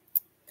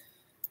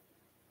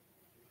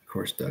of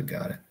course Doug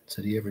got it.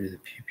 So do you ever do the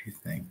pew pew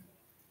thing?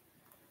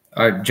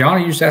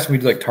 Johnny, you just asked me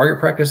to do like target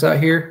practice out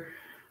here.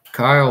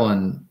 Kyle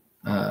and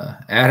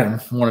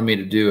Adam wanted me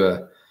to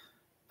do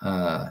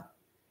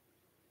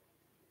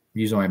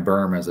use my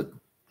berm as a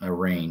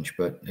range,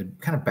 but it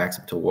kind of backs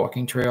up to a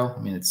walking trail.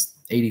 I mean, it's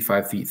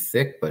 85 feet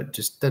thick, but it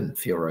just doesn't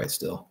feel right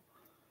still.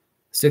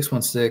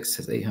 616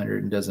 has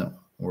 800 and doesn't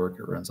work.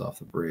 It runs off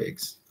the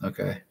Briggs.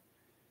 Okay.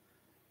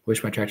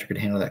 Wish my tractor could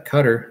handle that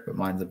cutter, but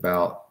mine's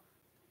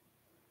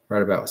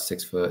right about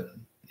 6 foot.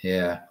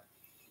 Yeah.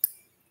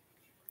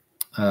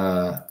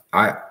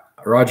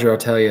 Roger, I'll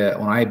tell you,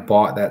 when I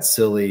bought that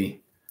silly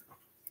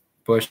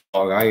bush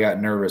hog, I got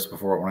nervous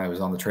before when I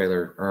was on the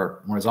trailer,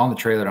 or when I was on the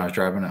trailer and I was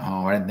driving it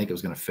home. I didn't think it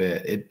was going to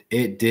fit.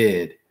 It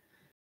did. It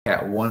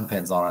got 1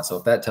 pins on it. So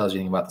if that tells you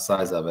anything about the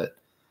size of it.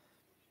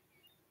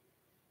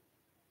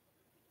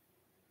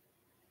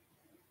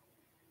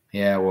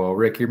 Yeah, well,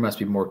 Rick, you must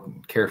be more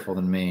careful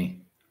than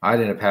me. I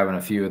ended up having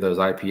a few of those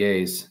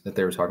IPAs that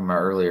they were talking about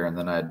earlier, and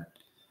then I'd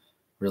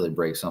really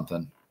break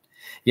something.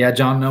 Yeah,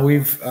 John, no,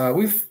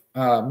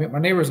 my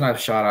neighbors and I have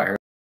shot out here.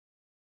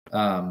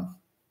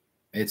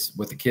 It's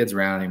with the kids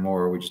around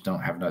anymore. We just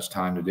don't have much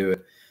time to do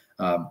it.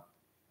 So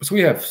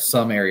we have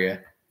some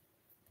area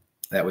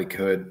that we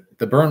could.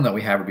 The berm that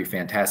we have would be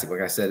fantastic.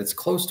 Like I said, it's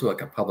close to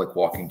like a public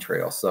walking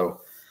trail.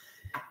 So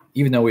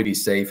even though we'd be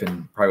safe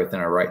and probably within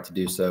our right to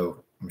do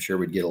so, I'm sure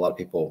we'd get a lot of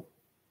people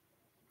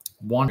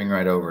wandering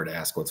right over to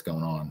ask what's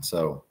going on.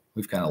 So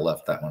we've kind of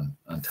left that one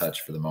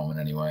untouched for the moment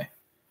anyway.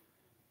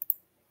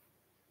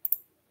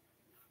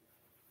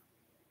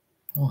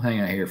 We'll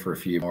hang out here for a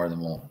few more, then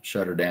we'll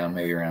shut her down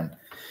maybe around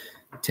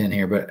 10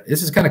 here. But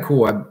this is kind of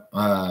cool.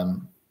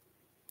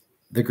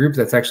 The group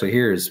that's actually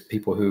here is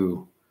people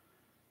who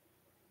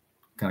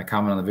kind of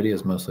comment on the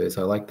videos mostly,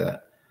 so I like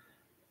that.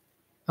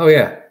 Oh,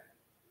 yeah.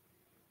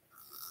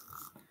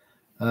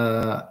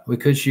 We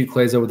could shoot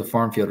clays over the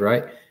farm field,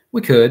 right?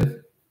 We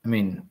could. I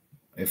mean,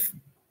 if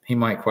he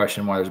might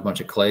question why there's a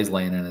bunch of clays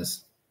laying in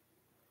his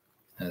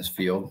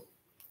field.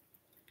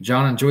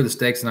 John, enjoy the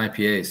steaks and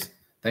IPAs.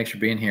 Thanks for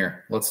being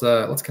here. Let's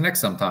connect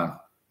sometime.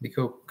 Be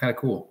cool, kind of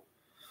cool.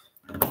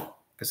 Like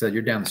I said,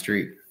 you're down the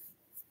street.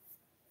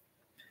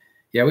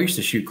 Yeah, we used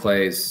to shoot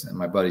clays in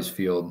my buddy's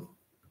field.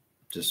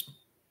 Just,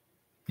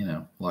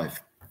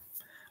 life.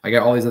 I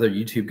got all these other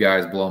YouTube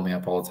guys blowing me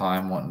up all the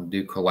time, wanting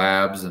to do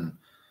collabs and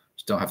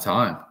Just don't have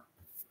time.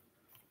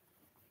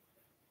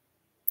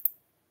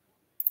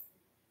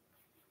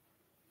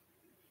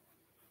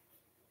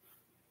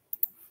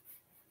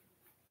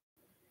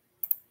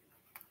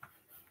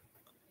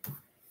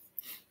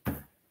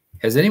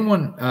 Has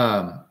anyone,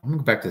 I'm going to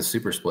go back to the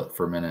super split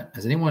for a minute.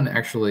 Has anyone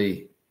actually,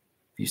 if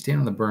you stand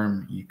on the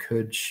berm, you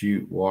could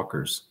shoot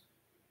walkers?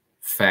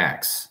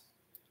 Facts.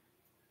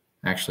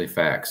 Actually,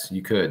 facts.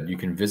 You could. You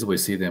can visibly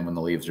see them when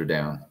the leaves are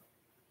down.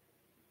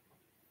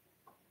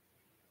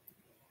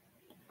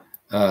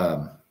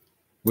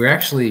 We're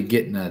actually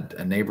getting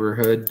a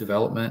neighborhood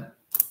development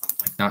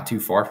like not too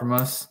far from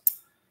us.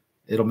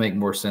 It'll make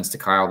more sense to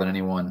Kyle than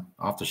anyone.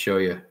 I'll have to show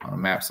you on a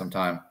map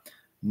sometime.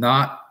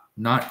 Not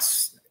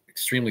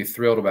extremely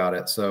thrilled about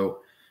it. So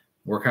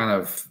we're kind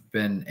of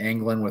been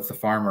angling with the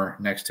farmer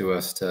next to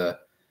us to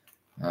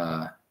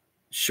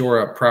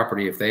shore up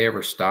property. If they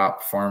ever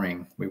stop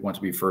farming, we want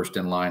to be first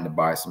in line to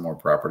buy some more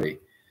property,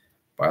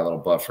 buy a little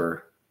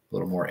buffer, a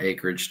little more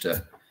acreage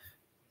to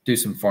do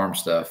some farm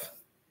stuff.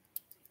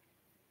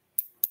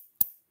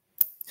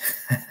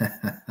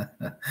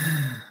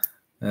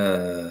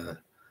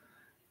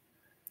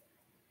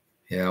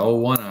 Yeah,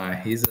 old One Eye.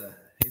 He's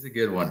a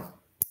good one.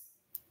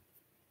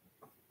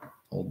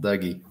 Old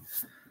Dougie.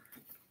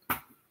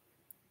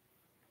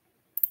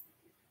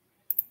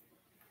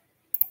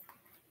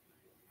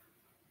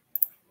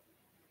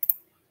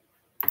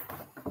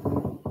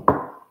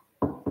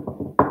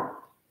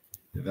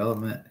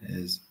 Development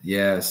is,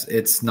 yes,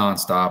 it's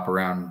nonstop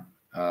around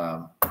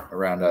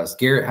us.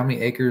 Garrett, how many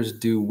acres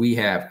do we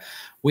have?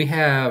 We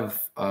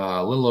have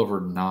a little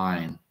over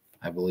 9,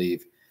 I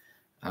believe.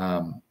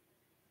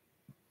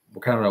 We're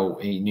kind of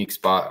a unique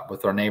spot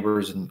with our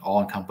neighbors and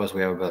all encompass.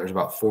 There's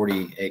about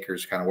 40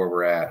 acres, kind of where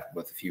we're at,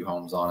 with a few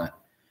homes on it.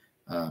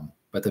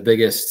 But the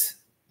biggest,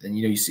 and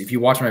you see, if you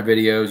watch my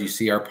videos, you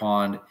see our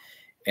pond,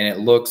 and it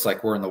looks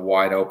like we're in the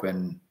wide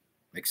open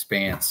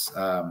expanse.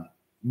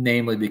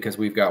 Namely because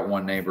we've got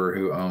one neighbor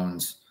who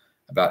owns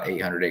about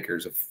 800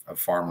 acres of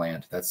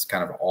farmland. That's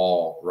kind of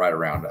all right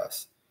around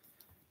us.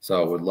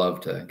 So would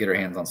love to get our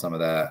hands on some of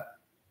that.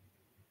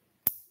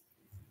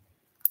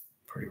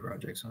 Pretty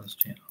projects on this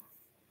channel.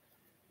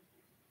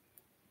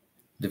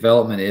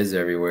 Development is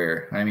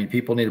everywhere. I mean,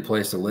 people need a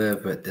place to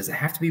live, but does it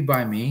have to be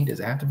by me?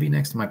 Does it have to be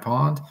next to my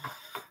pond?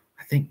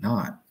 I think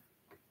not.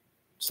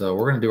 So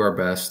we're going to do our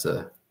best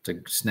to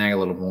snag a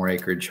little more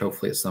acreage,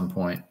 hopefully at some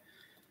point,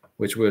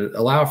 which would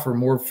allow for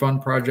more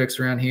fun projects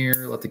around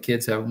here, let the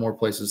kids have more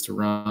places to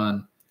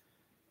run,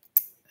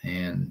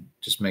 and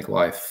just make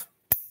life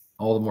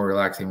all the more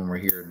relaxing when we're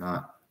here,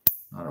 not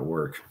at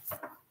work.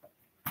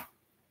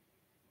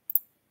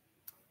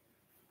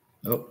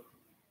 Oh.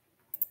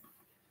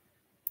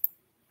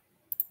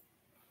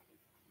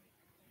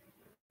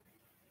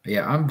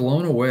 Yeah, I'm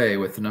blown away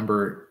with the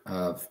number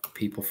of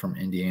people from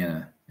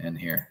Indiana in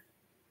here.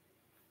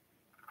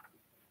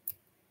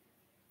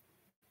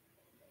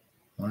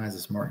 One Eye's a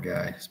smart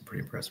guy. Some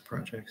pretty impressive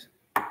projects.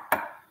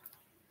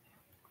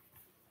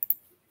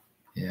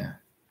 Yeah.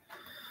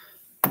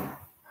 I'm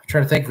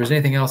trying to think if there's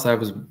anything else I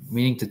was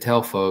meaning to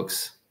tell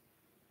folks.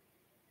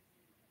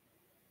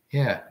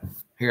 Yeah.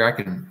 Here,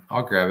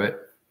 I'll grab it.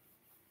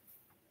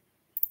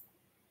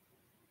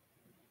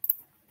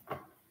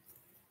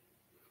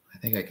 I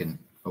think I can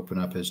open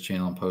up his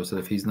channel and post it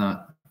if he's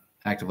not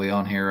actively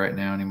on here right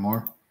now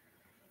anymore.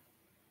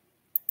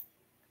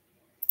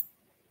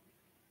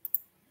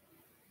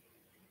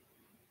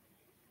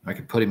 I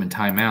could put him in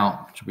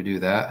timeout. Should we do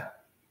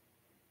that?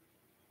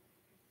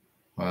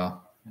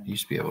 Well, I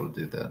used to be able to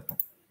do that.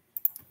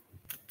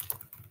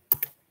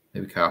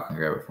 Maybe Kyle can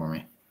grab it for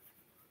me.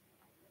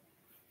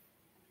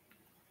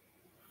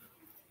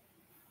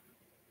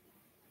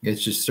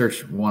 It's just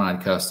search One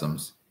Eyed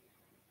Customs.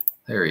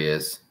 There he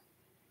is.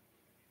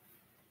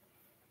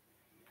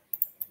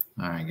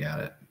 All right, got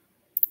it.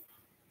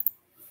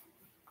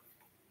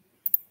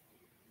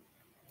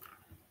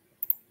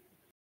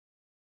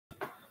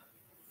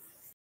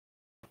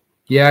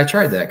 Yeah, I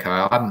tried that,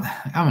 Kyle. I'm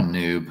a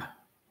noob.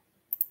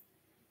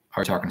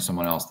 Or talking to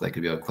someone else that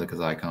could be able to click his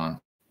icon.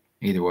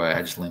 Either way,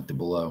 I just linked it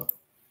below.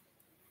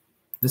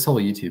 This whole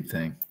YouTube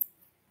thing.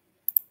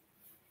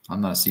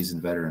 I'm not a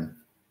seasoned veteran,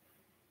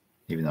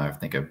 even though I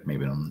think I've maybe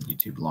been on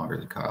YouTube longer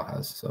than Kyle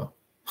has. So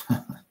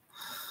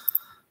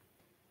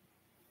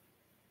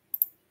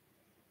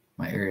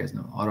my area has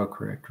no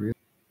autocorrect. Really?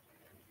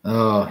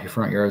 Oh, your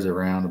front yard's a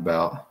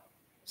roundabout.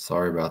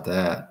 Sorry about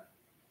that.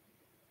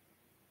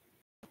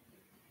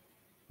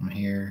 I'm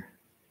here.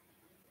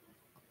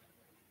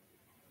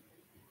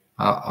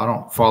 I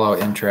don't follow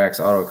N-Track's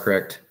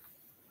autocorrect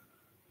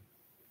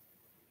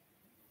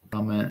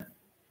comment.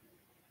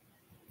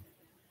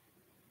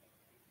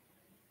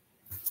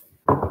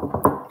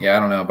 Yeah, I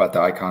don't know about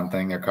the icon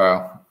thing there,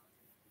 Kyle.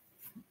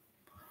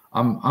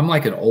 I'm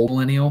like an old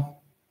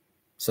millennial,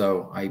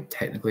 so I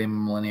technically am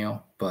a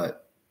millennial,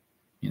 but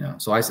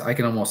so I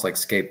can almost like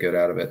scapegoat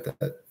out of it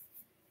that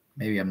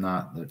maybe I'm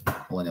not the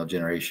millennial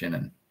generation.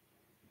 And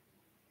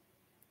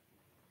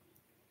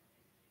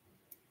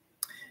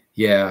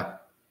yeah,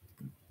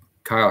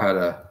 Kyle had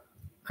a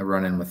a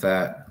run in with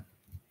that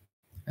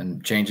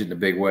and change it in a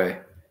big way.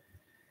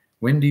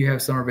 When do you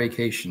have summer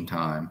vacation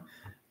time?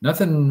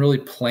 Nothing really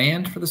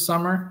planned for the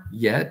summer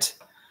yet.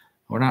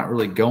 We're not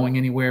really going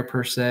anywhere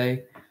per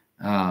se,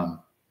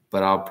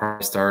 but I'll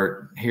probably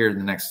start here in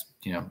the next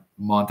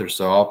month or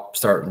so. I'll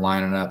start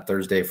lining up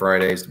Thursday,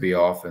 Fridays to be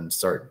off and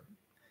start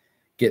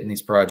getting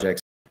these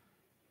projects.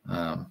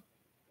 Are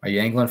you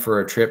angling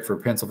for a trip for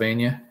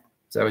Pennsylvania?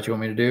 Is that what you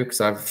want me to do?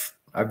 Because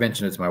I've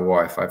mentioned it to my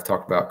wife. I've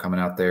talked about coming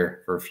out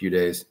there for a few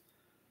days.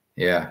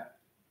 Yeah,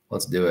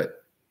 let's do it.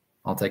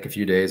 I'll take a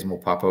few days and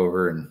we'll pop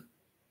over, and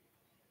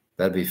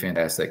that'd be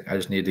fantastic. I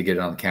just need to get it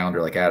on the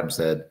calendar, like Adam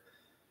said.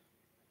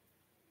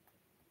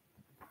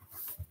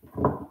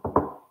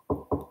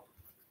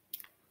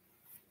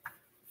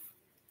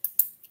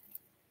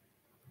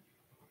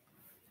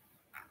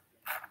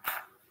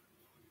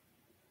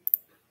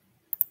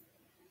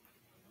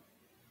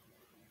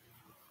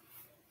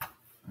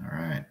 All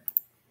right.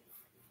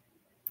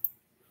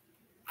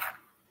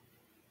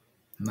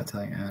 I'm not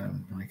telling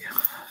Adam. Like,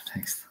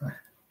 thanks.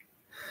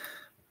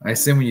 I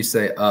assume when you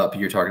say up,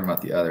 you're talking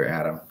about the other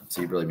Adam.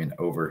 So you really mean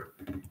over,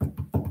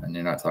 and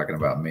you're not talking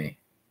about me,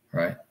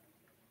 right?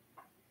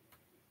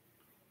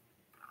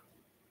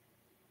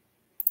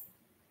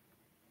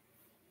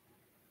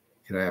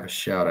 Could I have a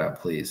shout out,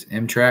 please?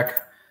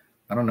 M-Track.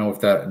 I don't know what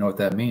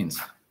that means.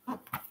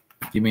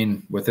 You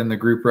mean within the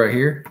group right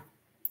here?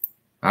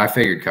 I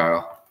figured,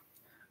 Kyle.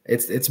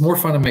 It's more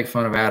fun to make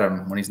fun of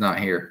Adam when he's not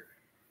here.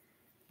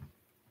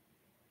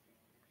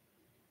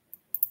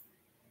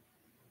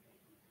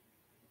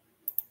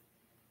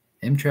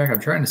 M-Track, I'm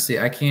trying to see.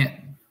 I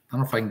don't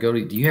know if I can go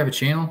to. Do you have a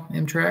channel,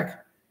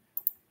 M-Track?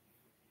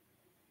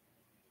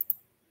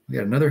 We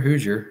got another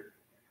Hoosier.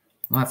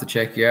 I'll have to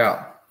check you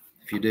out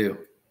if you do.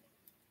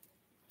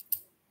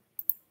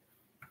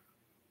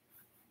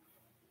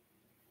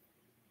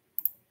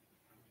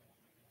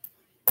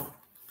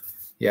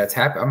 Yeah,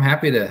 I'm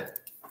happy to.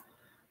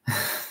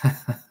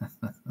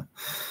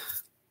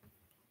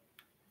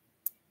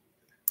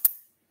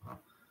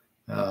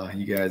 Oh,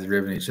 you guys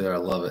ribbing each other. I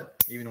love it,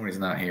 even when he's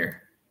not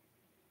here.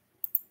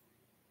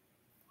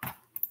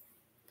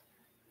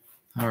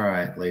 All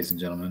right, ladies and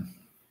gentlemen.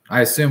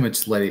 I assume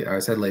it's lady. I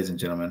said ladies and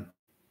gentlemen.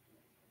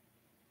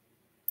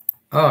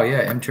 Oh yeah,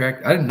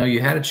 M-Track. I didn't know you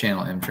had a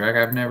channel, M-Track.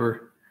 I've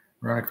never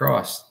run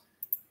across.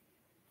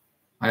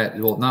 I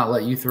will not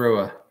let you throw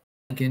a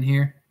link in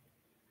here.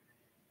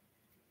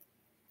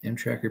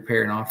 M-Track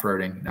repair and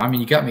off-roading. I mean,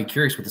 you got me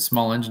curious with the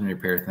small engine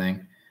repair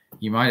thing.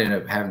 You might end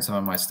up having some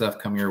of my stuff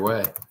come your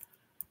way.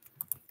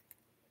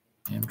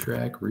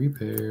 M-Track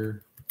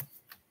repair.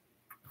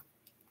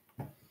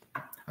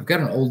 I've got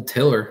an old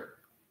tiller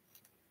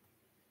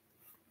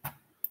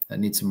that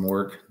needs some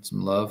work,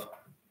 some love.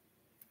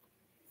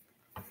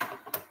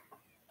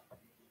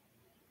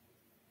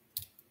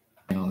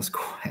 It's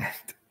quiet.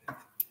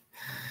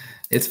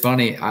 It's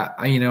funny.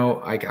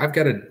 I've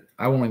got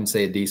I won't even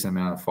say a decent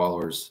amount of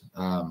followers.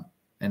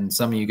 And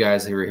some of you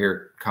guys who are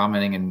here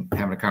commenting and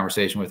having a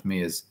conversation with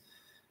me is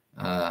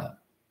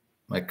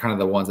like kind of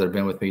the ones that have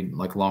been with me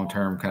like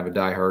long-term, kind of a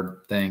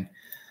diehard thing.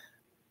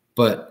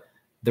 But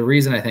the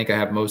reason I think I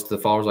have most of the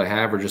followers I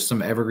have are just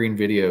some evergreen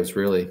videos,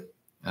 really.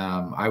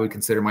 I would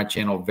consider my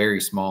channel very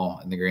small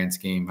in the grand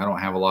scheme. I don't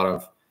have a lot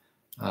of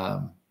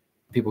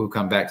people who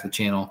come back to the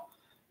channel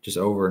just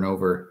over and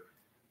over.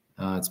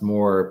 It's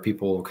more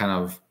people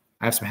I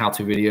have some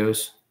how-to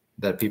videos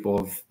that people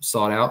have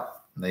sought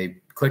out. They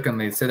click on,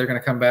 they say they're going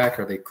to come back,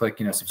 or they click,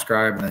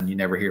 subscribe, and then you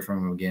never hear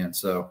from them again.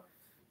 So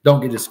don't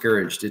get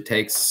discouraged. It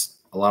takes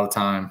a lot of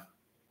time,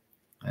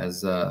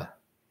 as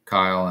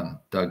Kyle and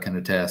Doug can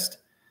attest.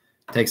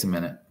 It takes a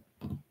minute.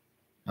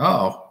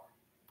 Oh,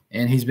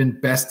 and he's been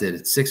bested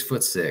at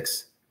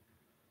 6'6".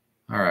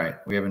 All right,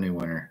 we have a new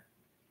winner.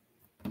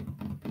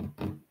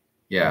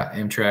 Yeah,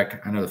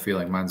 M-Track. I know the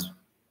feeling. Mine's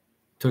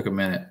took a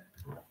minute.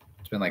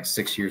 It's been like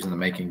 6 years in the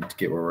making to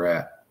get where we're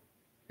at.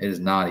 It is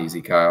not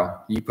easy,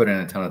 Kyle. You put in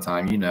a ton of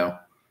time,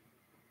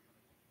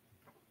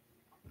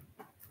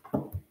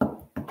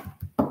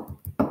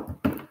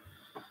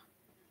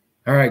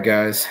 All right,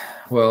 guys.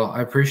 Well,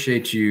 I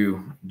appreciate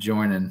you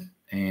joining.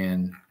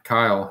 And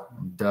Kyle,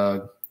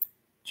 Doug,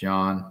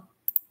 John,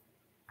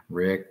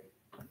 Rick,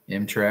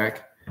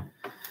 M-Track.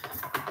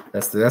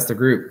 That's the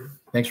group.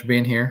 Thanks for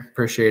being here.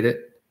 Appreciate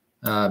it.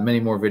 Many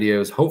more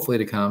videos hopefully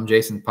to come.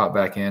 Jason popped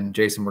back in.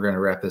 Jason, we're going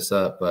to wrap this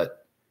up,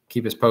 but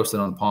keep us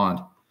posted on the pond.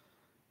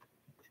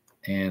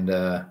 And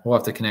we'll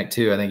have to connect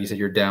too. I think you said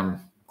you're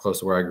down close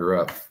to where I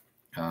grew up.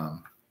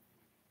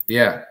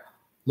 Yeah,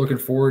 looking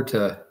forward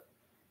to.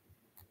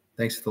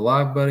 Thanks for the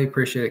live, buddy.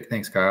 Appreciate it.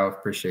 Thanks, Kyle.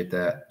 Appreciate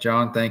that.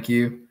 John, thank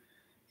you.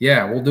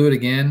 Yeah, we'll do it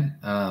again.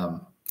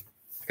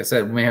 Like I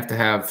said, we may have to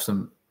have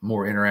some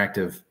more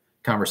interactive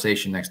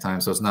conversation next time.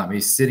 So it's not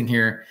me sitting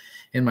here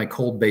in my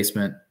cold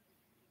basement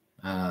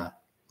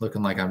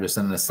looking like I'm just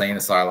in an insane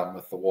asylum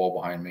with the wall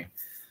behind me.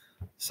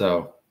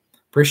 So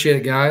appreciate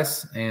it,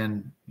 guys.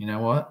 And you know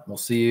what? We'll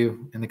see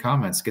you in the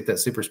comments. Get that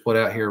super split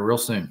out here real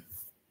soon.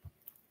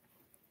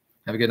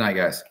 Have a good night,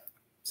 guys.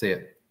 See ya.